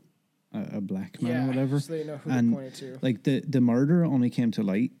was a black man or whatever. So they know who And to point it to. like the murder only came to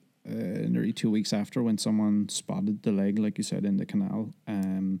light nearly 2 weeks after, when someone spotted the leg, like you said, in the canal.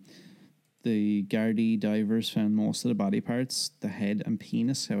 The Gardaí divers found most of the body parts. The head and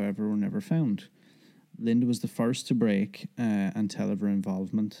penis, however, were never found. Linda was the first to break and tell of her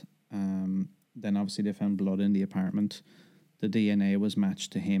involvement. Then obviously they found blood in the apartment. The DNA was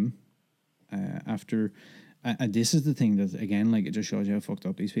matched to him. After this is the thing that, again, like, it just shows you how fucked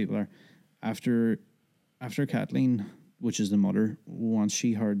up these people are. After Kathleen, which is the mother, once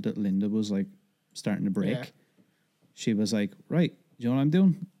she heard that Linda was like starting to break, she was like, right, you know what I'm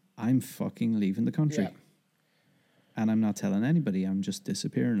doing? I'm fucking leaving the country. And I'm not telling anybody. I'm just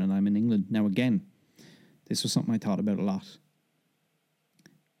disappearing, and I'm in England. Now, again, this was something I thought about a lot.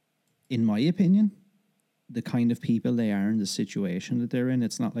 In my opinion, the kind of people they are in the situation that they're in,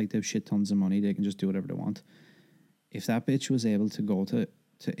 it's not like they have shit tons of money. They can just do whatever they want. If that bitch was able to go to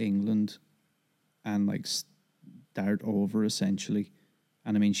England and like start over essentially,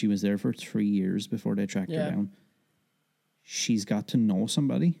 and I mean, she was there for 3 years before they tracked her down. She's got to know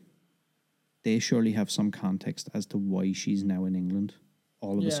somebody. They surely have some context as to why she's now in England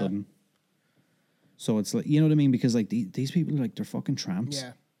all of a sudden. So it's like, you know what I mean? Because like these people, like, they're fucking tramps.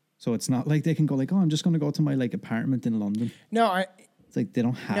 Yeah. So it's not like they can go like, oh, I'm just going to go to my like apartment in London. No, It's like they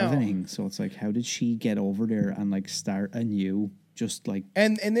don't have anything. So it's like, how did she get over there and like start anew? Just like,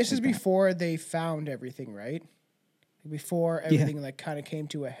 and this is before they found everything, right? Before everything like kind of came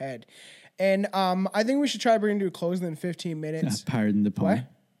to a head. And I think we should try to bring it to a close in 15 minutes. pardon the pun.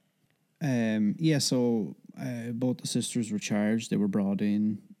 What? So both the sisters were charged. They were brought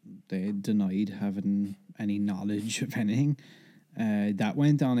in. They denied having any knowledge of anything. That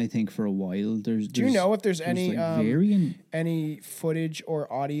went on, I think, for a while. Do you know if there's any like any footage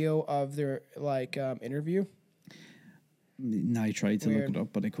or audio of their like interview? No, I tried to look it up,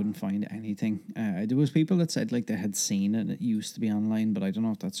 but I couldn't find anything. There was people that said like they had seen it and it used to be online, but I don't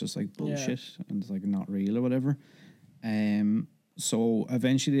know if that's just like bullshit and it's like not real or whatever. So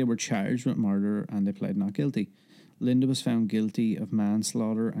eventually they were charged with murder and they pled not guilty. Linda was found guilty of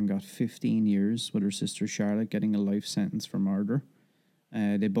manslaughter and got 15 years, with her sister Charlotte getting a life sentence for murder.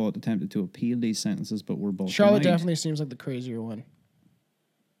 They both attempted to appeal these sentences, but were both Charlotte denied. definitely seems like the crazier one.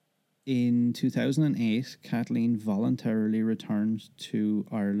 In 2008, Kathleen voluntarily returned to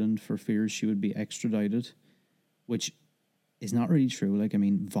Ireland for fears she would be extradited, which is not really true. Like, I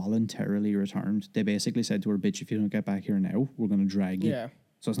mean, voluntarily returned. They basically said to her, bitch, if you don't get back here now, we're going to drag you. Yeah.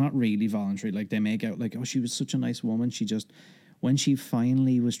 So it's not really voluntary. Like, they make out like, oh, she was such a nice woman. She just, when she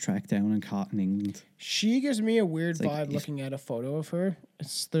finally was tracked down and caught in England. She gives me a weird like vibe looking at a photo of her.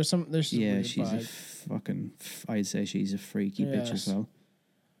 There's some weird she's vibe. a fucking, I'd say she's a freaky bitch as well.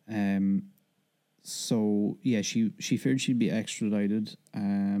 So yeah, she feared she'd be extradited.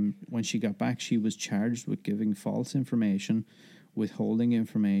 When she got back, she was charged with giving false information, withholding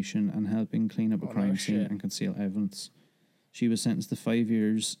information, and helping clean up a crime scene and conceal evidence. She was sentenced to 5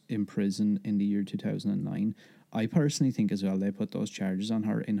 years in prison in the year 2009. I personally think as well they put those charges on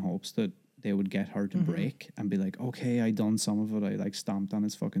her in hopes that they would get her to break and be like, okay, I done some of it. I like stomped on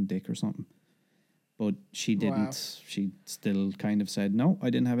his fucking dick or something. But she didn't. Wow. She still kind of said, no, I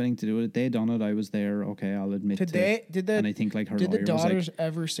didn't have anything to do with it. They done it. I was there. Okay, I'll admit to it. And I think like her did lawyer the daughters was like,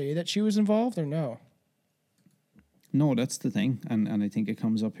 ever say that she was involved or no? No, that's the thing. And I think it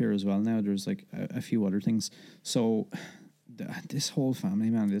comes up here as well now. There's like a few other things. So this whole family,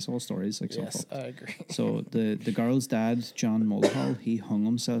 man, this whole story is like so fucked. I agree. So the girl's dad, John Mulhall, he hung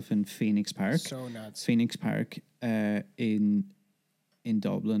himself in Phoenix Park. So nuts. Phoenix Park in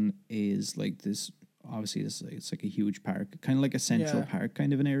Dublin is like this. Obviously, it's like a huge park, kind of like a central park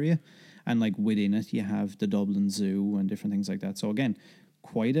kind of an area. And like within it, you have the Dublin Zoo and different things like that. So again,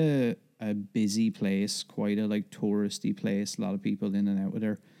 quite a busy place, quite a like touristy place. A lot of people in and out of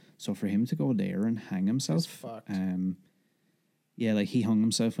there. So for him to go there and hang himself, Yeah, like he hung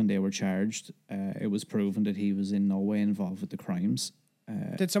himself when they were charged. It was proven that he was in no way involved with the crimes.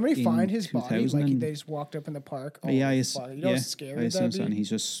 Did somebody in find his body? 2000 Like and- they just walked up in the park? Oh, yeah, fuck. You know how scary I assume that'd so. And be? he's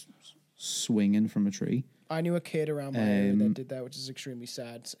just swinging from a tree. I knew a kid around my area that did that, which is extremely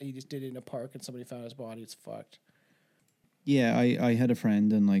sad. He just did it in a park and somebody found his body. It's fucked. Yeah, I had a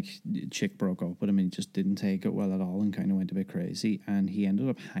friend and like chick broke up with him and he just didn't take it well at all and kind of went a bit crazy and he ended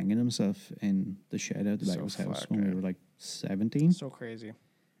up hanging himself in the shed out the back of his house when we were like 17. So crazy.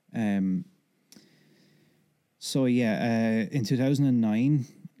 So yeah, in 2009,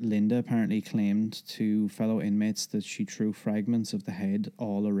 Linda apparently claimed to fellow inmates that she threw fragments of the head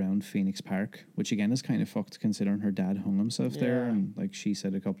all around Phoenix Park, which again is kind of fucked considering her dad hung himself there, Yeah. and like she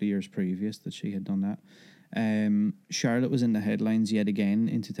said a couple of years previous that she had done that. Charlotte was in the headlines yet again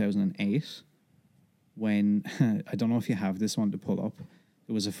in 2008 when I don't know if you have this one to pull up.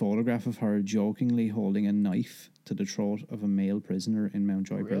 There was a photograph of her jokingly holding a knife to the throat of a male prisoner in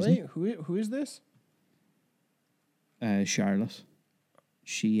Mountjoy Really? Prison. Who is this? Charlotte.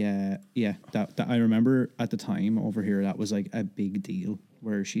 She that I remember at the time over here that was like a big deal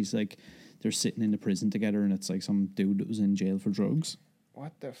where she's like they're sitting in the prison together and it's like some dude that was in jail for drugs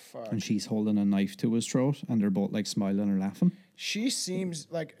What the fuck? and she's holding a knife to his throat and they're both like smiling and laughing. She seems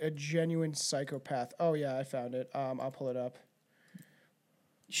like a genuine psychopath. Oh yeah, I found it. I'll pull it up.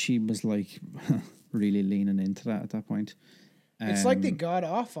 She was like really leaning into that at that point. It's like they got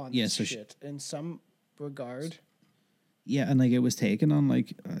off on yeah, this so shit in some regard. Yeah, and like it was taken on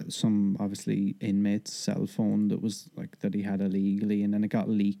like some obviously inmate's cell phone that was like that he had illegally, and then it got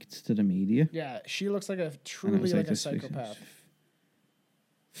leaked to the media. Yeah, she looks like a And it truly was like a this psychopath.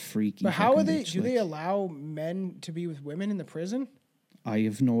 freaky. But how are fucking they? bitch, Do they like. allow men to be with women in the prison? I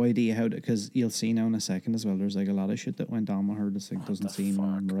have no idea how to, because you'll see now in a second as well. There's like a lot of shit that went on with her that's like doesn't seem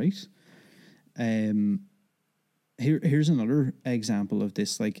right. Here's another example of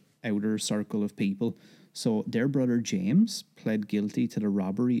this like outer circle of people. So their brother James pled guilty to the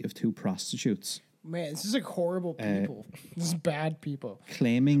robbery of 2 prostitutes, Man, this is like horrible people. This is bad people.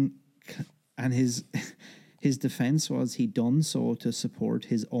 claiming, and his defense was he done so to support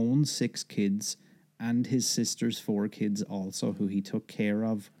his own 6 kids and his sister's 4 kids also, who he took care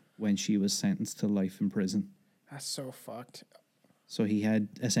of when she was sentenced to life in prison. That's so fucked. So he had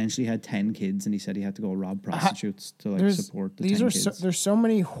essentially had 10 kids, and he said he had to go rob prostitutes to like support the 10 kids. There's so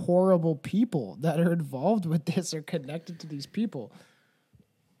many horrible people that are involved with this or connected to these people.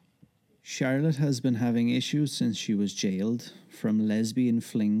 Charlotte has been having issues since she was jailed, from lesbian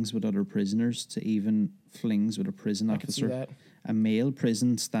flings with other prisoners to even flings with a prison I can see officer. that. A male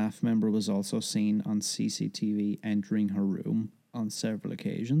prison staff member was also seen on CCTV entering her room on several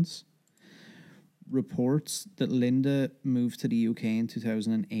occasions. Reports that Linda moved to the UK in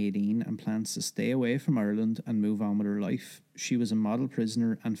 2018 and plans to stay away from Ireland and move on with her life. She was a model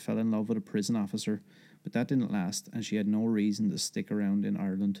prisoner and fell in love with a prison officer, but that didn't last and she had no reason to stick around in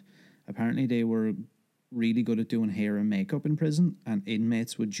Ireland. Apparently they were really good at doing hair and makeup in prison, and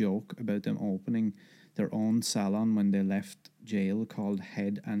inmates would joke about them opening their own salon when they left jail called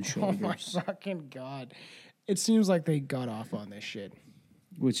Head and Oh my Shoulders, fucking god. It seems like they got off on this shit.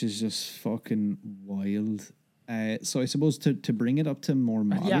 which is just fucking wild. So I suppose to bring it up to more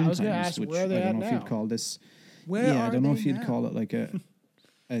modern yeah, I was times, gonna ask, which where are they I don't at know if now? you'd call this. Where I are don't know they if you'd now? call it like a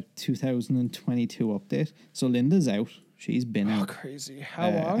 2022 update. So Linda's out. She's been Oh, out. crazy. How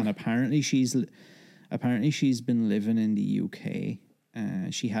long? And apparently she's been living in the UK.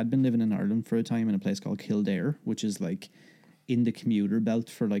 She had been living in Ireland for a time in a place called Kildare, which is like in the commuter belt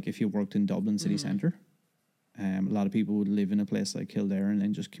for like if you worked in Dublin city centre. A lot of people would live in a place like Kildare and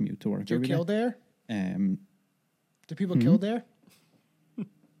then just commute to work Do you every day. kill there? Um, Do people kill there?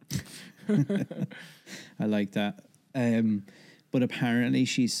 I like that. But apparently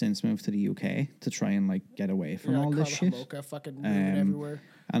she's since moved to the UK to try and like get away from all this shit. Mocha fucking moving everywhere.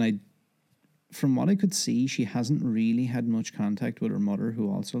 And from what I could see, she hasn't really had much contact with her mother,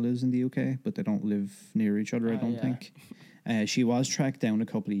 who also lives in the UK, but they don't live near each other, I don't yeah. think. She was tracked down a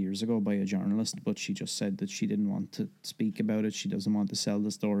couple of years ago by a journalist, but she just said that she didn't want to speak about it. She doesn't want to sell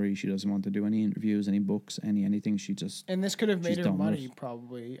the story. She doesn't want to do any interviews, any books, anything. She just, And this could have made she's her done with money, it.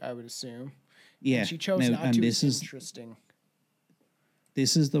 probably, I would assume. yeah. And she chose Now- not and to. this It's is interesting.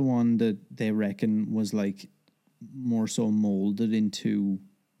 This is the one that they reckon was like more so molded into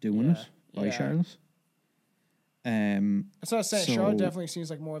doing Yeah, it by yeah. Charlotte. That's what I was saying. Charlotte so- definitely seems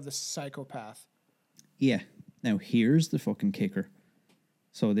like more of the psychopath. Yeah. Now here's the fucking kicker.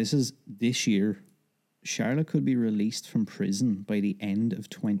 So this year, Charlotte could be released from prison by the end of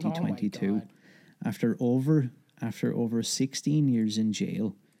 2022 God. after over 16 years in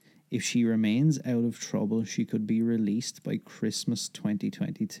jail. If she remains out of trouble, she could be released by Christmas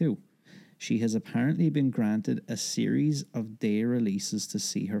 2022. She has apparently been granted a series of day releases to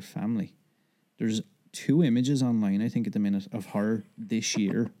see her family. There's 2 images online, I think, at the minute, of her this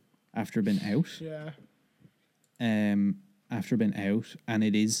year after being out. Yeah. After being out, and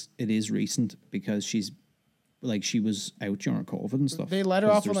it is recent because she was out during COVID and stuff. They let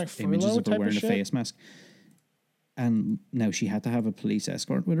her off on like images furlough of her type wearing of a shit. face mask. And now she had to have a police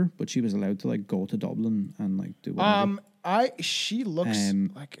escort with her, but she was allowed to like go to Dublin and like do whatever. She looks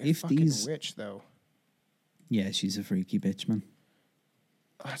like a fucking witch though. Yeah, she's a freaky bitch, man.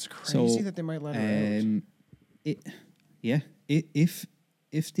 That's crazy that they might let her out.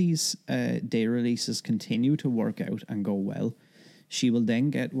 If these day releases continue to work out and go well, she will then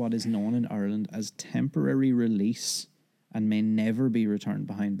get what is known in Ireland as temporary release and may never be returned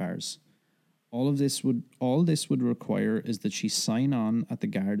behind bars. All this would require is that she sign on at the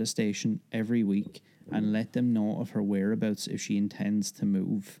Garda station every week and let them know of her whereabouts if she intends to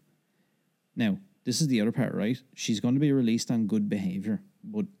move. Now, this is the other part, right? She's going to be released on good behaviour,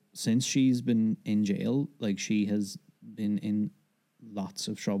 but since she's been in jail, like she has been in lots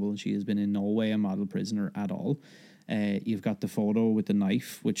of trouble. She has been in no way a model prisoner at all. You've got the photo with the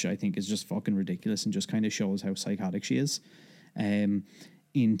knife, which I think is just fucking ridiculous and just kind of shows how psychotic she is.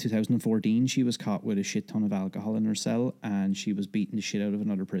 In 2014, she was caught with a shit ton of alcohol in her cell and she was beating the shit out of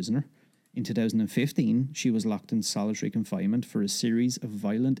another prisoner. In 2015, she was locked in solitary confinement for a series of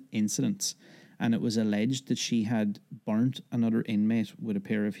violent incidents, and it was alleged that she had burnt another inmate with a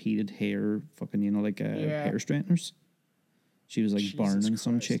pair of heated hair, hair straighteners. She was like Jesus burning Christ.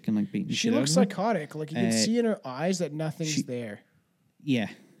 some chick and like beating the She shit out of looks her. psychotic. Like you can see in her eyes that nothing's there. Yeah.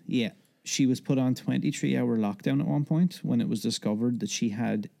 She was put on 23-hour lockdown at one point when it was discovered that she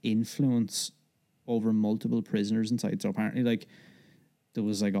had influence over multiple prisoners inside. So apparently, like, there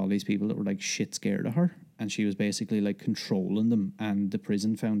was like all these people that were like shit scared of her, and she was basically like controlling them. And the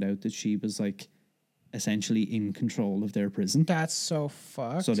prison found out that she was like essentially in control of their prison. That's so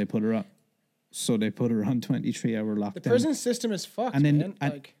fucked. So they put her on 23-hour lockdown. The prison system is fucked, And then- man.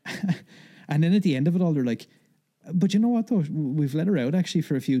 and- And then at the end of it all, they're like, but you know what though? We've let her out actually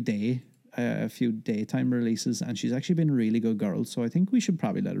for a few daytime releases, and she's actually been a really good girl. So I think we should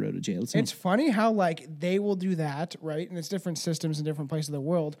probably let her out of jail soon. It's funny how like they will do that, right? And it's different systems in different places of the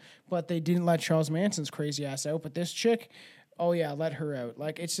world, but they didn't let Charles Manson's crazy ass out. But this chick, oh yeah, let her out.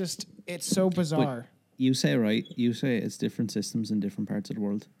 Like it's so bizarre. You say it's different systems in different parts of the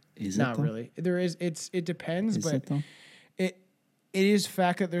world. Is it Not though? really. There is. It depends, Is but it though? it is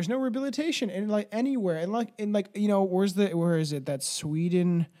fact that there's no rehabilitation and like anywhere and where is it? That's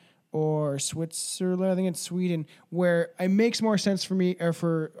Sweden or Switzerland. I think it's Sweden, where it makes more sense for me, or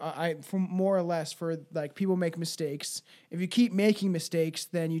for more or less for like people make mistakes. If you keep making mistakes,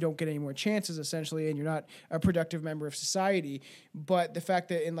 then you don't get any more chances essentially, and you're not a productive member of society. But the fact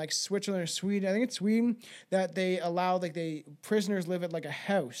that in like Switzerland or Sweden, I think it's Sweden, that they allow prisoners live at like a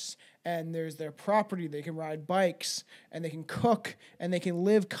house. And there's their property. They can ride bikes and they can cook and they can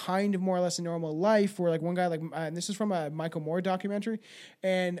live kind of more or less a normal life. Where like one guy, and this is from a Michael Moore documentary,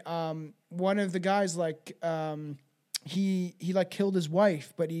 and one of the guys he like killed his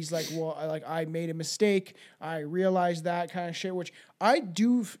wife, but he's like, well, I made a mistake. I realized that kind of shit, which I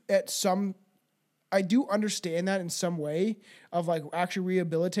do understand that in some way of like actually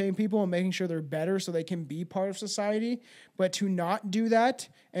rehabilitating people and making sure they're better so they can be part of society. But to not do that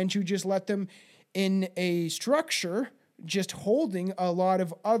and to just let them in a structure, just holding a lot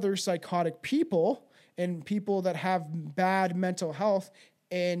of other psychotic people and people that have bad mental health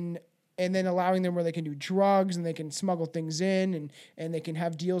and then allowing them where they can do drugs and they can smuggle things in and they can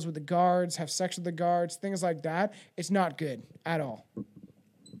have deals with the guards, have sex with the guards, things like that. It's not good at all.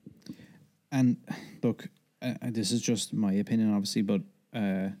 And look, this is just my opinion, obviously, but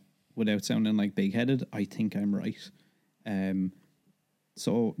without sounding like big-headed, I think I'm right.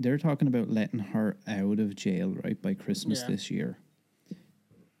 So they're talking about letting her out of jail, right, by Christmas this year.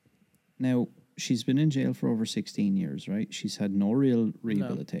 Now, she's been in jail for over 16 years, right? She's had no real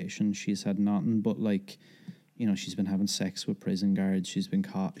rehabilitation. No. She's had nothing but, like, she's been having sex with prison guards. She's been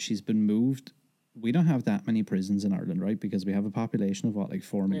caught. She's been moved. We don't have that many prisons in Ireland, right? Because we have a population of,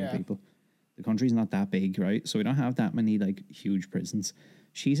 4 million people. The country's not that big, right? So we don't have that many, huge prisons.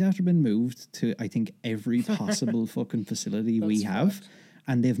 She's after been moved to, I think, every possible fucking facility we have. Fact.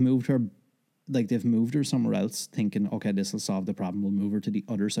 And they've moved her somewhere else thinking, okay, this will solve the problem. We'll move her to the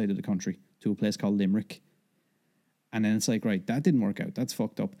other side of the country, to a place called Limerick. And then it's like, right, that didn't work out. That's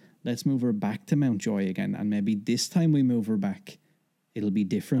fucked up. Let's move her back to Mountjoy again. And maybe this time we move her back, it'll be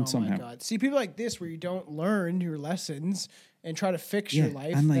different somehow. My God. See, people like this where you don't learn your lessons and try to fix Yeah, your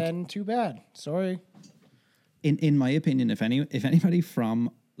life, and, like, then too bad. Sorry. in my opinion, if anybody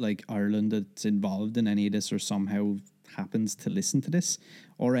from like Ireland that's involved in any of this or somehow happens to listen to this,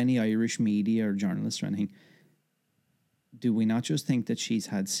 or any Irish media or journalists or anything, do we not just think that she's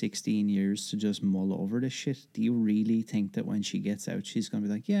had 16 years to just mull over this shit? Do you really think that when she gets out, she's going to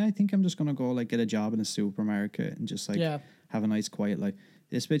be like, yeah, I think I'm just going to go like get a job in a supermarket and just like Yeah. have a nice quiet life?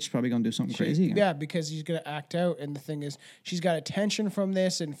 This bitch's probably going to do something crazy again. Yeah, because he's going to act out. And the thing is, she's got attention from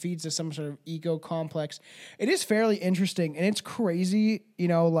this and feeds to some sort of ego complex. It is fairly interesting. And it's crazy, you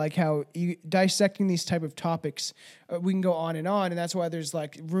know, like how dissecting these type of topics, we can go on. And that's why there's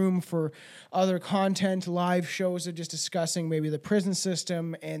like room for other content, live shows of just discussing maybe the prison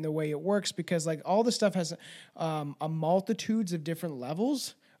system and the way it works. Because like all this stuff has a multitudes of different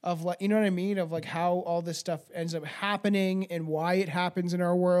levels of like, you know what I mean? Of like how all this stuff ends up happening and why it happens in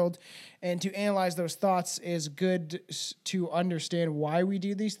our world. And to analyze those thoughts is good to understand why we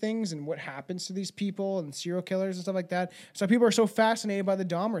do these things and what happens to these people and serial killers and stuff like that. So people are so fascinated by the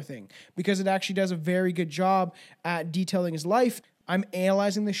Dahmer thing because it actually does a very good job at detailing his life. I'm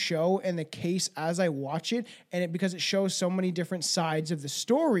analyzing the show and the case as I watch it, and because it shows so many different sides of the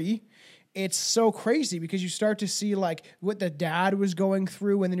story, it's so crazy because you start to see like what the dad was going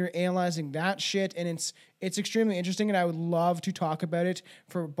through, and then you're analyzing that shit, and it's extremely interesting. And I would love to talk about it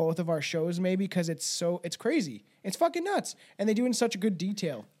for both of our shows, maybe, because it's crazy, it's fucking nuts, and they do it in such a good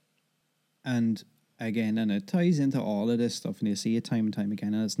detail. And again, and it ties into all of this stuff, and you see it time and time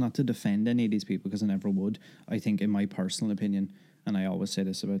again. And it's not to defend any of these people because I never would. I think, in my personal opinion, and I always say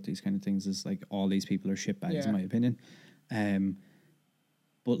this about these kind of things, is like all these people are shitbags in my opinion.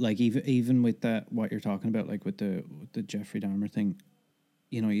 But like even with that, what you're talking about, like with the Jeffrey Dahmer thing,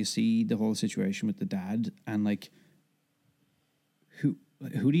 you know, you see the whole situation with the dad, and like who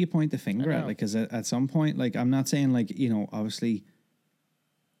do you point the finger at? Like, because at some point, like, I'm not saying like, you know, obviously,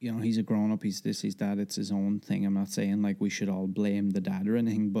 you know, he's a grown up, he's dad, it's his own thing. I'm not saying like we should all blame the dad or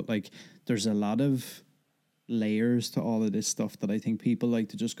anything, but like there's a lot of layers to all of this stuff that I think people like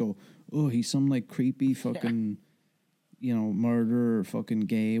to just go, oh, he's some like creepy fucking. Yeah. You know, murderer, fucking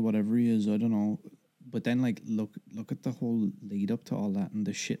gay, whatever he is, I don't know. But then, like, look at the whole lead up to all that and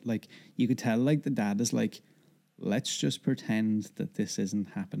the shit. Like, you could tell, like, the dad is like, let's just pretend that this isn't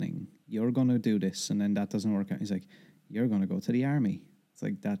happening. You're gonna do this, and then that doesn't work out. He's like, you're gonna go to the army. It's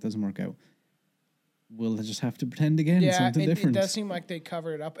like, that doesn't work out. We'll just have to pretend again. Yeah, something different. It does seem like they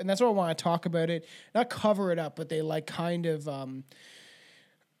covered it up, and that's why I want to talk about it. Not cover it up, but they like kind of.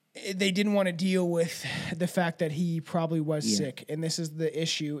 They didn't want to deal with the fact that he probably was sick. And this is the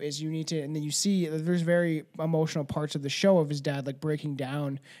issue, is you need to, and then you see there's very emotional parts of the show of his dad like breaking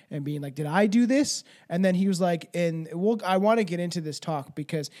down and being like, did I do this? And then he was like, I want to get into this talk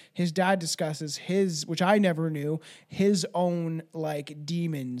because his dad discusses his, which I never knew, his own like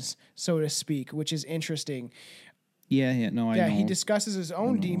demons, so to speak, which is interesting. I know. He discusses his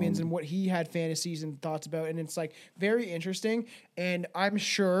own demons and what he had fantasies and thoughts about, and it's like very interesting. And I'm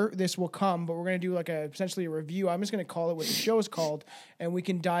sure this will come, but we're gonna do like essentially a review. I'm just gonna call it what the show is called, and we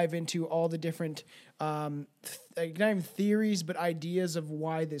can dive into all the different not even theories, but ideas of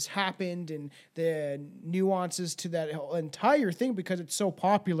why this happened and the nuances to that whole entire thing. Because it's so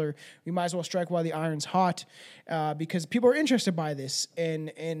popular, we might as well strike while the iron's hot, because people are interested by this,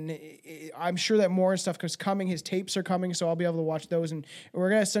 and I'm sure that more stuff is coming. His tapes are coming, so I'll be able to watch those, and we're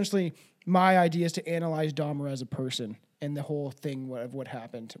gonna essentially, my idea is to analyze Dahmer as a person and the whole thing of what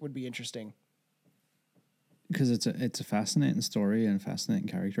happened. Would be interesting. Because it's a fascinating story and a fascinating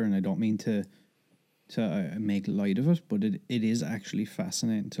character, and I don't mean to make light of it, but it is actually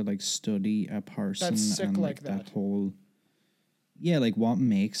fascinating to like study a person. That's sick, and like that whole, like what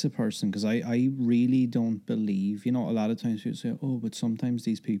makes a person. Because I really don't believe, you know, a lot of times people say, oh, but sometimes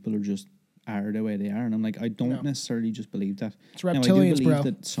these people are the way they are, and I'm like, I don't necessarily just believe that. It's reptilians, now, I do believe bro.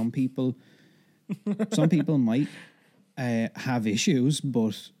 that some people might have issues,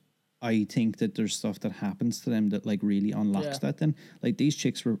 but I think that there's stuff that happens to them that like really unlocks that. Then, like, these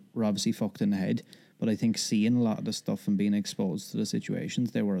chicks were obviously fucked in the head, but I think seeing a lot of the stuff and being exposed to the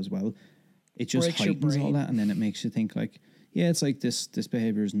situations they were as well, it just heightens all that, and then it makes you think like, yeah, it's like this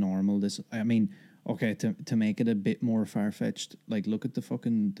behavior is normal. This, I mean, okay, to make it a bit more far fetched, like look at the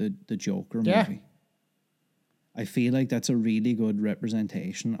fucking the Joker movie. I feel like that's a really good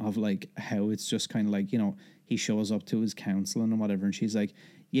representation of like how it's just kind of like, you know, he shows up to his counseling and whatever, and she's like,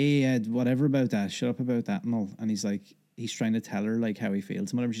 yeah, whatever about that, shut up about that and all. And he's like, he's trying to tell her like how he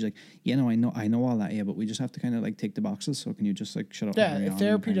feels and whatever. She's like, yeah, no, I know all that, yeah, but we just have to kind of like tick the boxes. So can you just like shut up? Yeah, if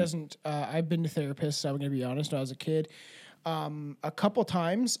therapy doesn't, I've been to therapists. I'm gonna be honest. When I was a kid, A couple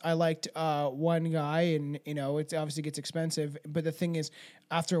times I liked one guy, and it obviously gets expensive. But the thing is,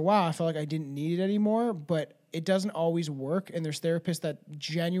 after a while, I felt like I didn't need it anymore. But it doesn't always work, and there's therapists that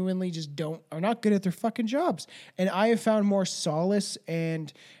genuinely just are not good at their fucking jobs. And I have found more solace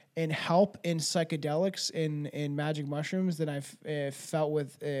and help in psychedelics in magic mushrooms than I've felt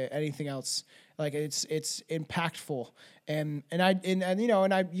with anything else. Like it's impactful, and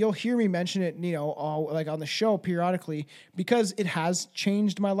you'll hear me mention it, all like on the show periodically, because it has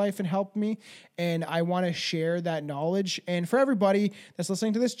changed my life and helped me, and I want to share that knowledge. And for everybody that's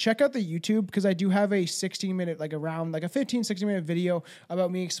listening to this, check out the YouTube, because I do have a 16-minute, like around like a 15-16-minute video about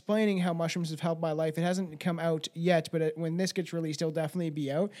me explaining how mushrooms have helped my life. It hasn't come out yet, but when this gets released, it'll definitely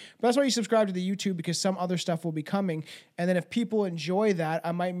be out. But that's why you subscribe to the YouTube, because some other stuff will be coming, and then if people enjoy that,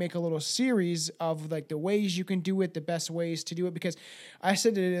 I might make a little series of like the ways you can do it, the best ways to do it. Because I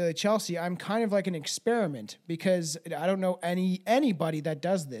said to Chelsea, I'm kind of like an experiment, because I don't know anybody that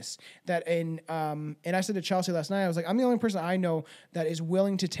does this. And I said to Chelsea last night, I was like, I'm the only person I know that is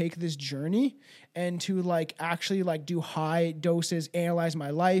willing to take this journey and to like actually like do high doses, analyze my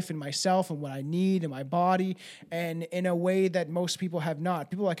life and myself and what I need in my body, and in a way that most people have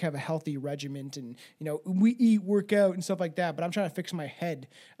not. People like have a healthy regimen, and we eat, work out and stuff like that, but I'm trying to fix my head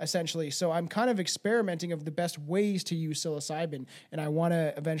essentially. So I'm kind of experimenting of the best ways to use psilocybin, and I want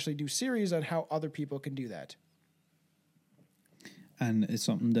to eventually do series on how other people can do that. And it's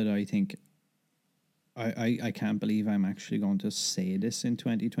something that I think I can't believe I'm actually going to say this in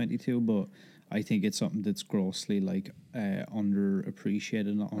 2022, but I think it's something that's grossly like underappreciated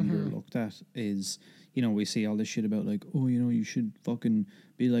and underlooked at. Is, we see all this shit about like, oh, you should fucking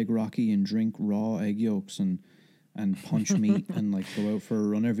be like Rocky and drink raw egg yolks and punch meat and like go out for a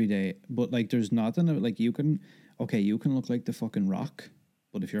run every day. But like, there's nothing like you can look like the fucking Rock,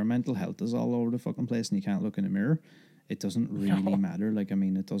 but if your mental health is all over the fucking place and you can't look in a mirror, it doesn't really matter. Like, I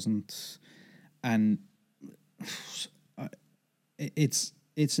mean, it doesn't. And it's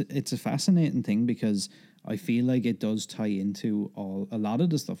a fascinating thing, because I feel like it does tie into a lot of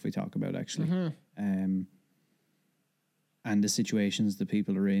the stuff we talk about, actually. And the situations that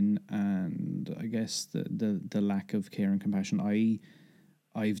people are in, and I guess the lack of care and compassion.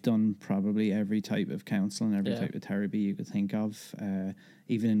 I've done probably every type of counseling, every type of therapy you could think of.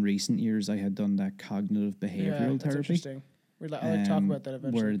 Even in recent years, I had done that cognitive behavioral therapy. Interesting. I'll talk about that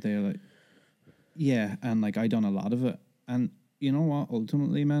eventually. Where they're like, yeah, and like I done a lot of it, and you know what?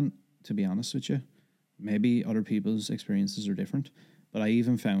 Ultimately, man, to be honest with you, maybe other people's experiences are different, but I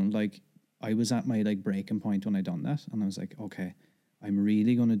even found like I was at my like breaking point when I done that, and I was like, okay, I'm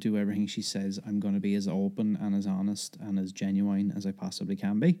really going to do everything she says. I'm going to be as open and as honest and as genuine as I possibly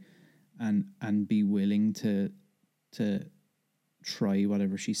can be, and be willing to try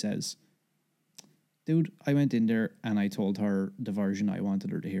whatever she says. Dude, I went in there and I told her the version I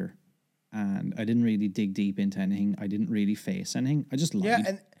wanted her to hear. And I didn't really dig deep into anything. I didn't really face anything. I just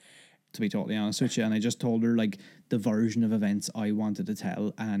lied, to be totally honest with you. And I just told her like the version of events I wanted to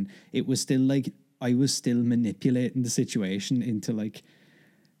tell. And it was still like, I was still manipulating the situation into like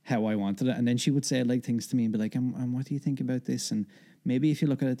how I wanted it. And then she would say like things to me and be like, and what do you think about this? And maybe if you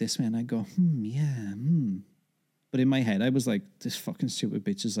look at it this way, and I'd go, But in my head, I was like, this fucking stupid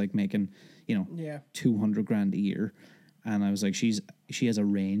bitch is like making, 200 grand a year. And I was like, she has a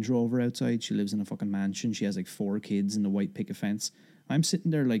Range Rover outside. She lives in a fucking mansion. She has like 4 kids in the white picket fence. I'm sitting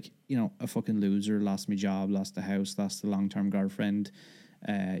there like, a fucking loser, lost my job, lost the house, lost the long-term girlfriend.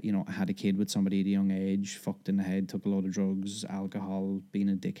 I had a kid with somebody at a young age, fucked in the head, took a load of drugs, alcohol, being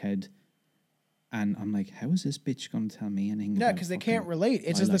a dickhead. And I'm like, how is this bitch going to tell me anything? Yeah, because they can't relate.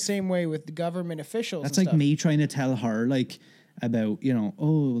 It's just the same way with the government officials. That's like me trying to tell her like about,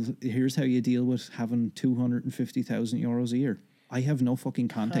 here's how you deal with having 250,000 euros a year. I have no fucking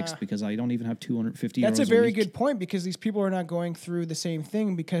context because I don't even have 250 euros. That's a very good point, because these people are not going through the same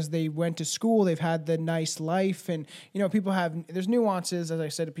thing because they went to school, they've had the nice life, and there's nuances, as I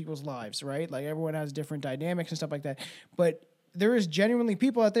said, to people's lives, right? Like everyone has different dynamics and stuff like that. But there is genuinely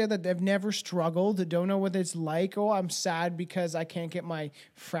people out there that have never struggled, that don't know what it's like. Oh, I'm sad because I can't get my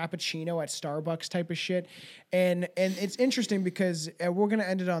Frappuccino at Starbucks type of shit. And it's interesting because we're going to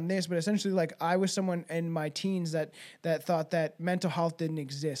end it on this, but essentially like I was someone in my teens that thought that mental health didn't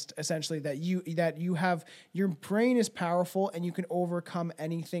exist. Essentially that you have, your brain is powerful and you can overcome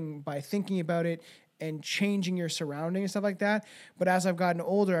anything by thinking about it and changing your surroundings and stuff like that. But as I've gotten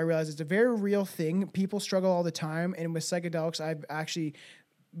older, I realized it's a very real thing. People struggle all the time. And with psychedelics, I've actually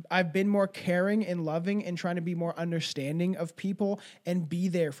I've been more caring and loving and trying to be more understanding of people and be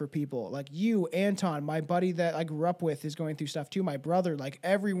there for people. Like you, Anton, my buddy that I grew up with is going through stuff too. My brother, like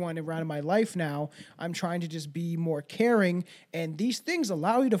everyone around in my life now, I'm trying to just be more caring. And these things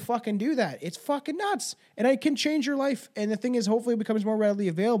allow you to fucking do that. It's fucking nuts. And it can change your life. And the thing is, hopefully it becomes more readily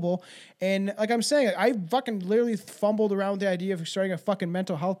available. And like I'm saying, I fucking literally fumbled around with the idea of starting a fucking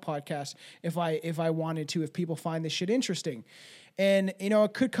mental health podcast if I wanted to, if people find this shit interesting. And, you know,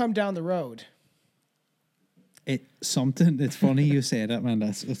 it could come down the road. It's funny you say that, man.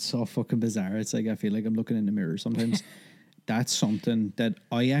 It's so fucking bizarre. It's like I feel like I'm looking in the mirror sometimes. That's something that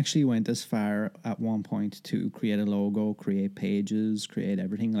I actually went as far at one point to create a logo, create pages, create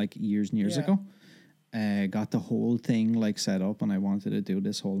everything like years and years ago. Got the whole thing like set up, and I wanted to do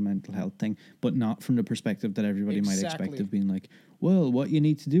this whole mental health thing, but not from the perspective that everybody might expect of being like, well, what you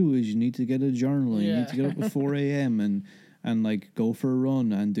need to do is you need to get a journal, and you need to get up at 4 a.m. and like go for a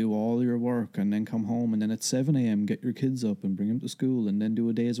run and do all your work and then come home, and then at 7 a.m. get your kids up and bring them to school and then do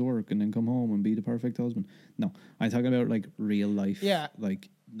a day's work and then come home and be the perfect husband. No, I'm talking about like real life. Yeah. Like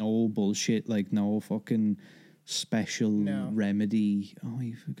no bullshit, like no fucking special remedy. Oh,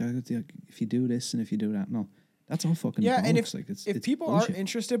 you've got to, if you do this and if you do that. No. That's all fucking bollocks. And if, like if people bullshit. Are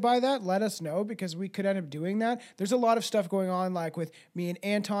interested by that, let us know, because we could end up doing that. There's a lot of stuff going on, like with me and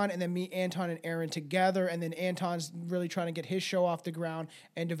Anton, and then me, Anton, and Aaron together, and then Anton's really trying to get his show off the ground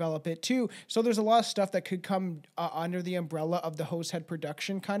and develop it too. So there's a lot of stuff that could come under the umbrella of the Host Head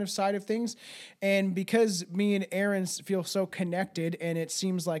production kind of side of things. And because me and Aaron feel so connected, and it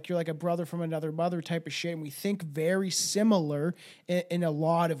seems like you're like a brother from another mother type of shit, and we think very similar in a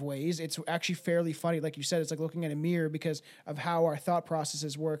lot of ways. It's actually fairly funny. Like you said, it's like looking in a mirror because of how our thought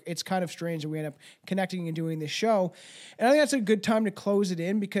processes work. It's kind of strange that we end up connecting and doing this show. And I think that's a good time to close it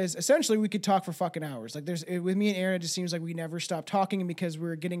in, because essentially we could talk for fucking hours. Like with me and Aaron, it just seems like we never stop talking, because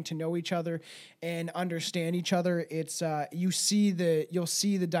we're getting to know each other and understand each other. It's you'll see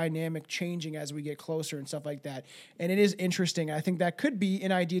the dynamic changing as we get closer and stuff like that. And it is interesting. I think that could be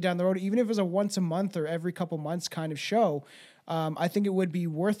an idea down the road, even if it was a once a month or every couple months kind of show. I think it would be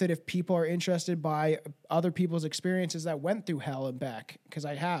worth it if people are interested by other people's experiences that went through hell and back, because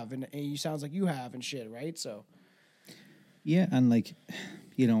I have, and you sounds like you have and shit, right? So, yeah, and like,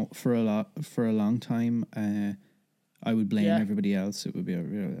 you know, for a long time, I would blame everybody else. It would be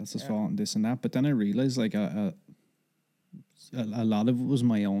everybody else's fault and this and that. But then I realized like a lot of it was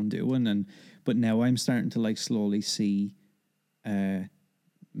my own doing, but now I'm starting to like slowly see,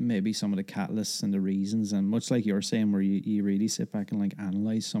 maybe some of the catalysts and the reasons, and much like you're saying, where you really sit back and like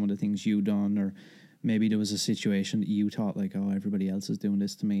analyze some of the things you done, or maybe there was a situation that you thought like, oh, everybody else is doing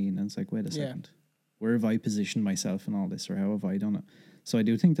this to me, and then it's like, wait a second, where have I positioned myself in all this, or how have I done it? So I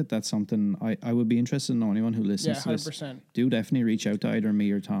do think that that's something I would be interested in. Anyone who listens to this, do definitely reach out to either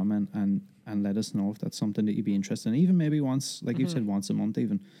me or Tom and let us know if that's something that you'd be interested in, even maybe once, like you said, once a month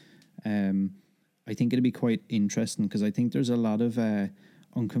even. I think it'd be quite interesting, because I think there's a lot of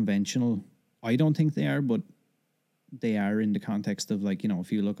unconventional, I don't think they are, but they are in the context of like, you know, if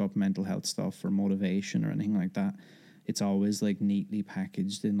you look up mental health stuff or motivation or anything like that, it's always like neatly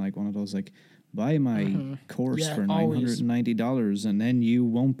packaged in like one of those like, buy my course for $990 and then you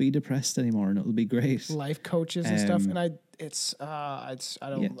won't be depressed anymore and it'll be great. Life coaches and stuff. And I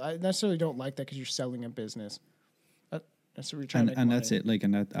necessarily don't like that, because you're selling a business. That's what you're trying to make money. That's it. Like,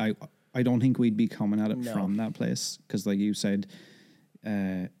 and that I don't think we'd be coming at it from that place, because like you said,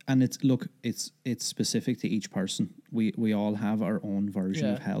 and it's specific to each person. We all have our own version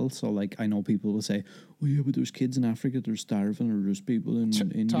of hell. So like, I know people will say, oh yeah, but there's kids in Africa, they're starving, or there's people in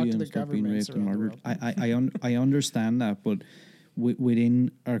India and stuff being raped and murdered. I understand that, but within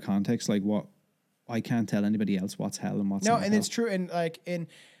our context, like, what, I can't tell anybody else what's hell and what's not hell. It's true. And like,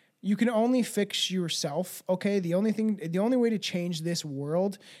 you can only fix yourself, okay? The only way to change this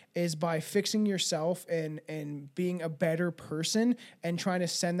world is by fixing yourself and being a better person and trying to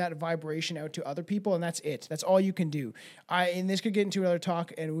send that vibration out to other people, and that's it. That's all you can do. And this could get into another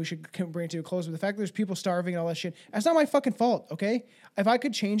talk, and we should bring it to a close, but the fact that there's people starving and all that shit, that's not my fucking fault, okay? If I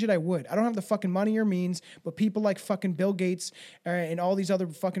could change it, I would. I don't have the fucking money or means, but people like fucking Bill Gates and all these other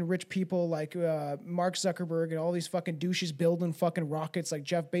fucking rich people like Mark Zuckerberg and all these fucking douches building fucking rockets like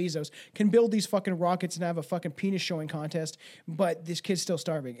Jeff Bezos can build these fucking rockets and have a fucking penis showing contest, but this kid's still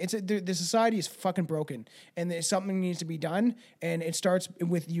starving. The society is fucking broken, and something needs to be done, and it starts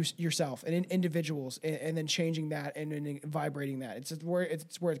with yourself and individuals, and then changing that and vibrating that. It's where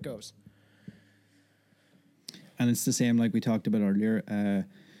it goes. And it's the same like we talked about earlier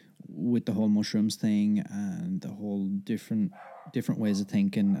with the whole mushrooms thing and the whole different ways of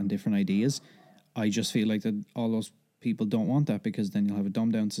thinking and different ideas. I just feel like that all those people don't want that, because then you'll have a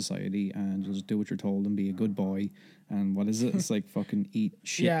dumbed down society and you'll just do what you're told and be a good boy. And what is it? It's like fucking eat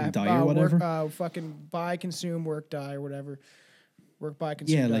shit and die or whatever. Fucking buy, consume, work, die, or whatever. Work, buy,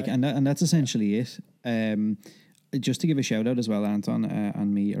 consume, Yeah, die. like, and that's essentially it. Just to give a shout out as well, Anton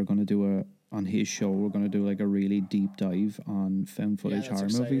and me are going to do on his show, we're going to do like a really deep dive on found footage horror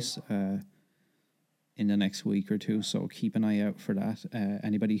movies in the next week or two. So keep an eye out for that.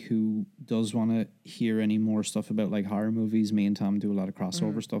 Anybody who does want to hear any more stuff about like horror movies, me and Tom do a lot of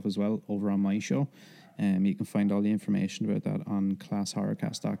crossover stuff as well over on my show. You can find all the information about that on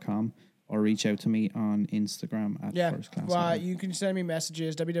classhorrorcast.com. Or reach out to me on Instagram at First Class. Well, you can send me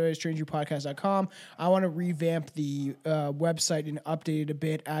messages, www.strangerpodcast.com. I want to revamp the website and update it a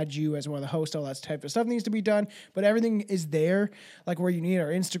bit, add you as one of the hosts, all that type of stuff needs to be done. But everything is there, like where you need our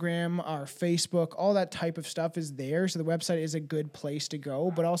Instagram, our Facebook, all that type of stuff is there. So the website is a good place to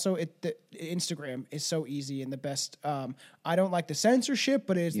go. But also, the Instagram is so easy and the best. I don't like the censorship,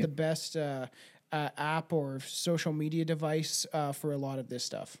 but it is the best app or social media device for a lot of this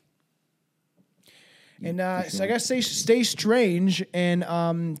stuff. And so I guess stay strange and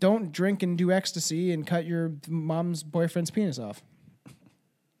don't drink and do ecstasy and cut your mom's boyfriend's penis off.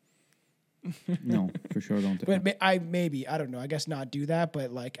 No, for sure don't do but that. I don't know. I guess not do that.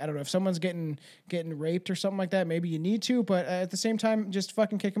 But like, I don't know if someone's getting raped or something like that. Maybe you need to. But at the same time, just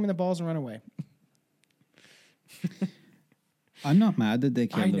fucking kick them in the balls and run away. I'm not mad that they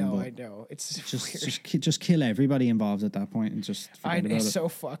killed him. I know. It's just kill everybody involved at that point and just forget about it's it. so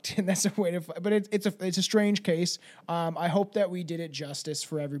fucked, and that's a way to. But it's a strange case. I hope that we did it justice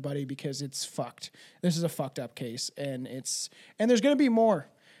for everybody because it's fucked. This is a fucked up case, and there's gonna be more.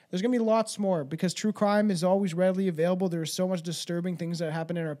 There's going to be lots more because true crime is always readily available. There's so much disturbing things that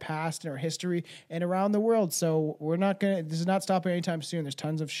happen in our past, in our history, and around the world. So this is not stopping anytime soon. There's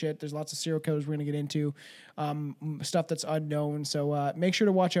tons of shit. There's lots of serial killers we're going to get into, stuff that's unknown. So make sure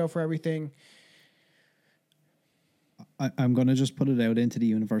to watch out for everything. I'm going to just put it out into the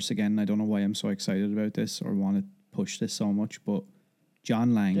universe again. I don't know why I'm so excited about this or want to push this so much, but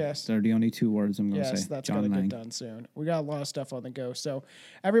John Lang. Yes. They're the only two words I'm going to say. Yes, that's John going to Lang. get done soon. We got a lot of stuff on the go. So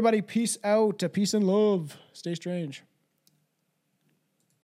everybody, peace out. Peace and love. Stay strange.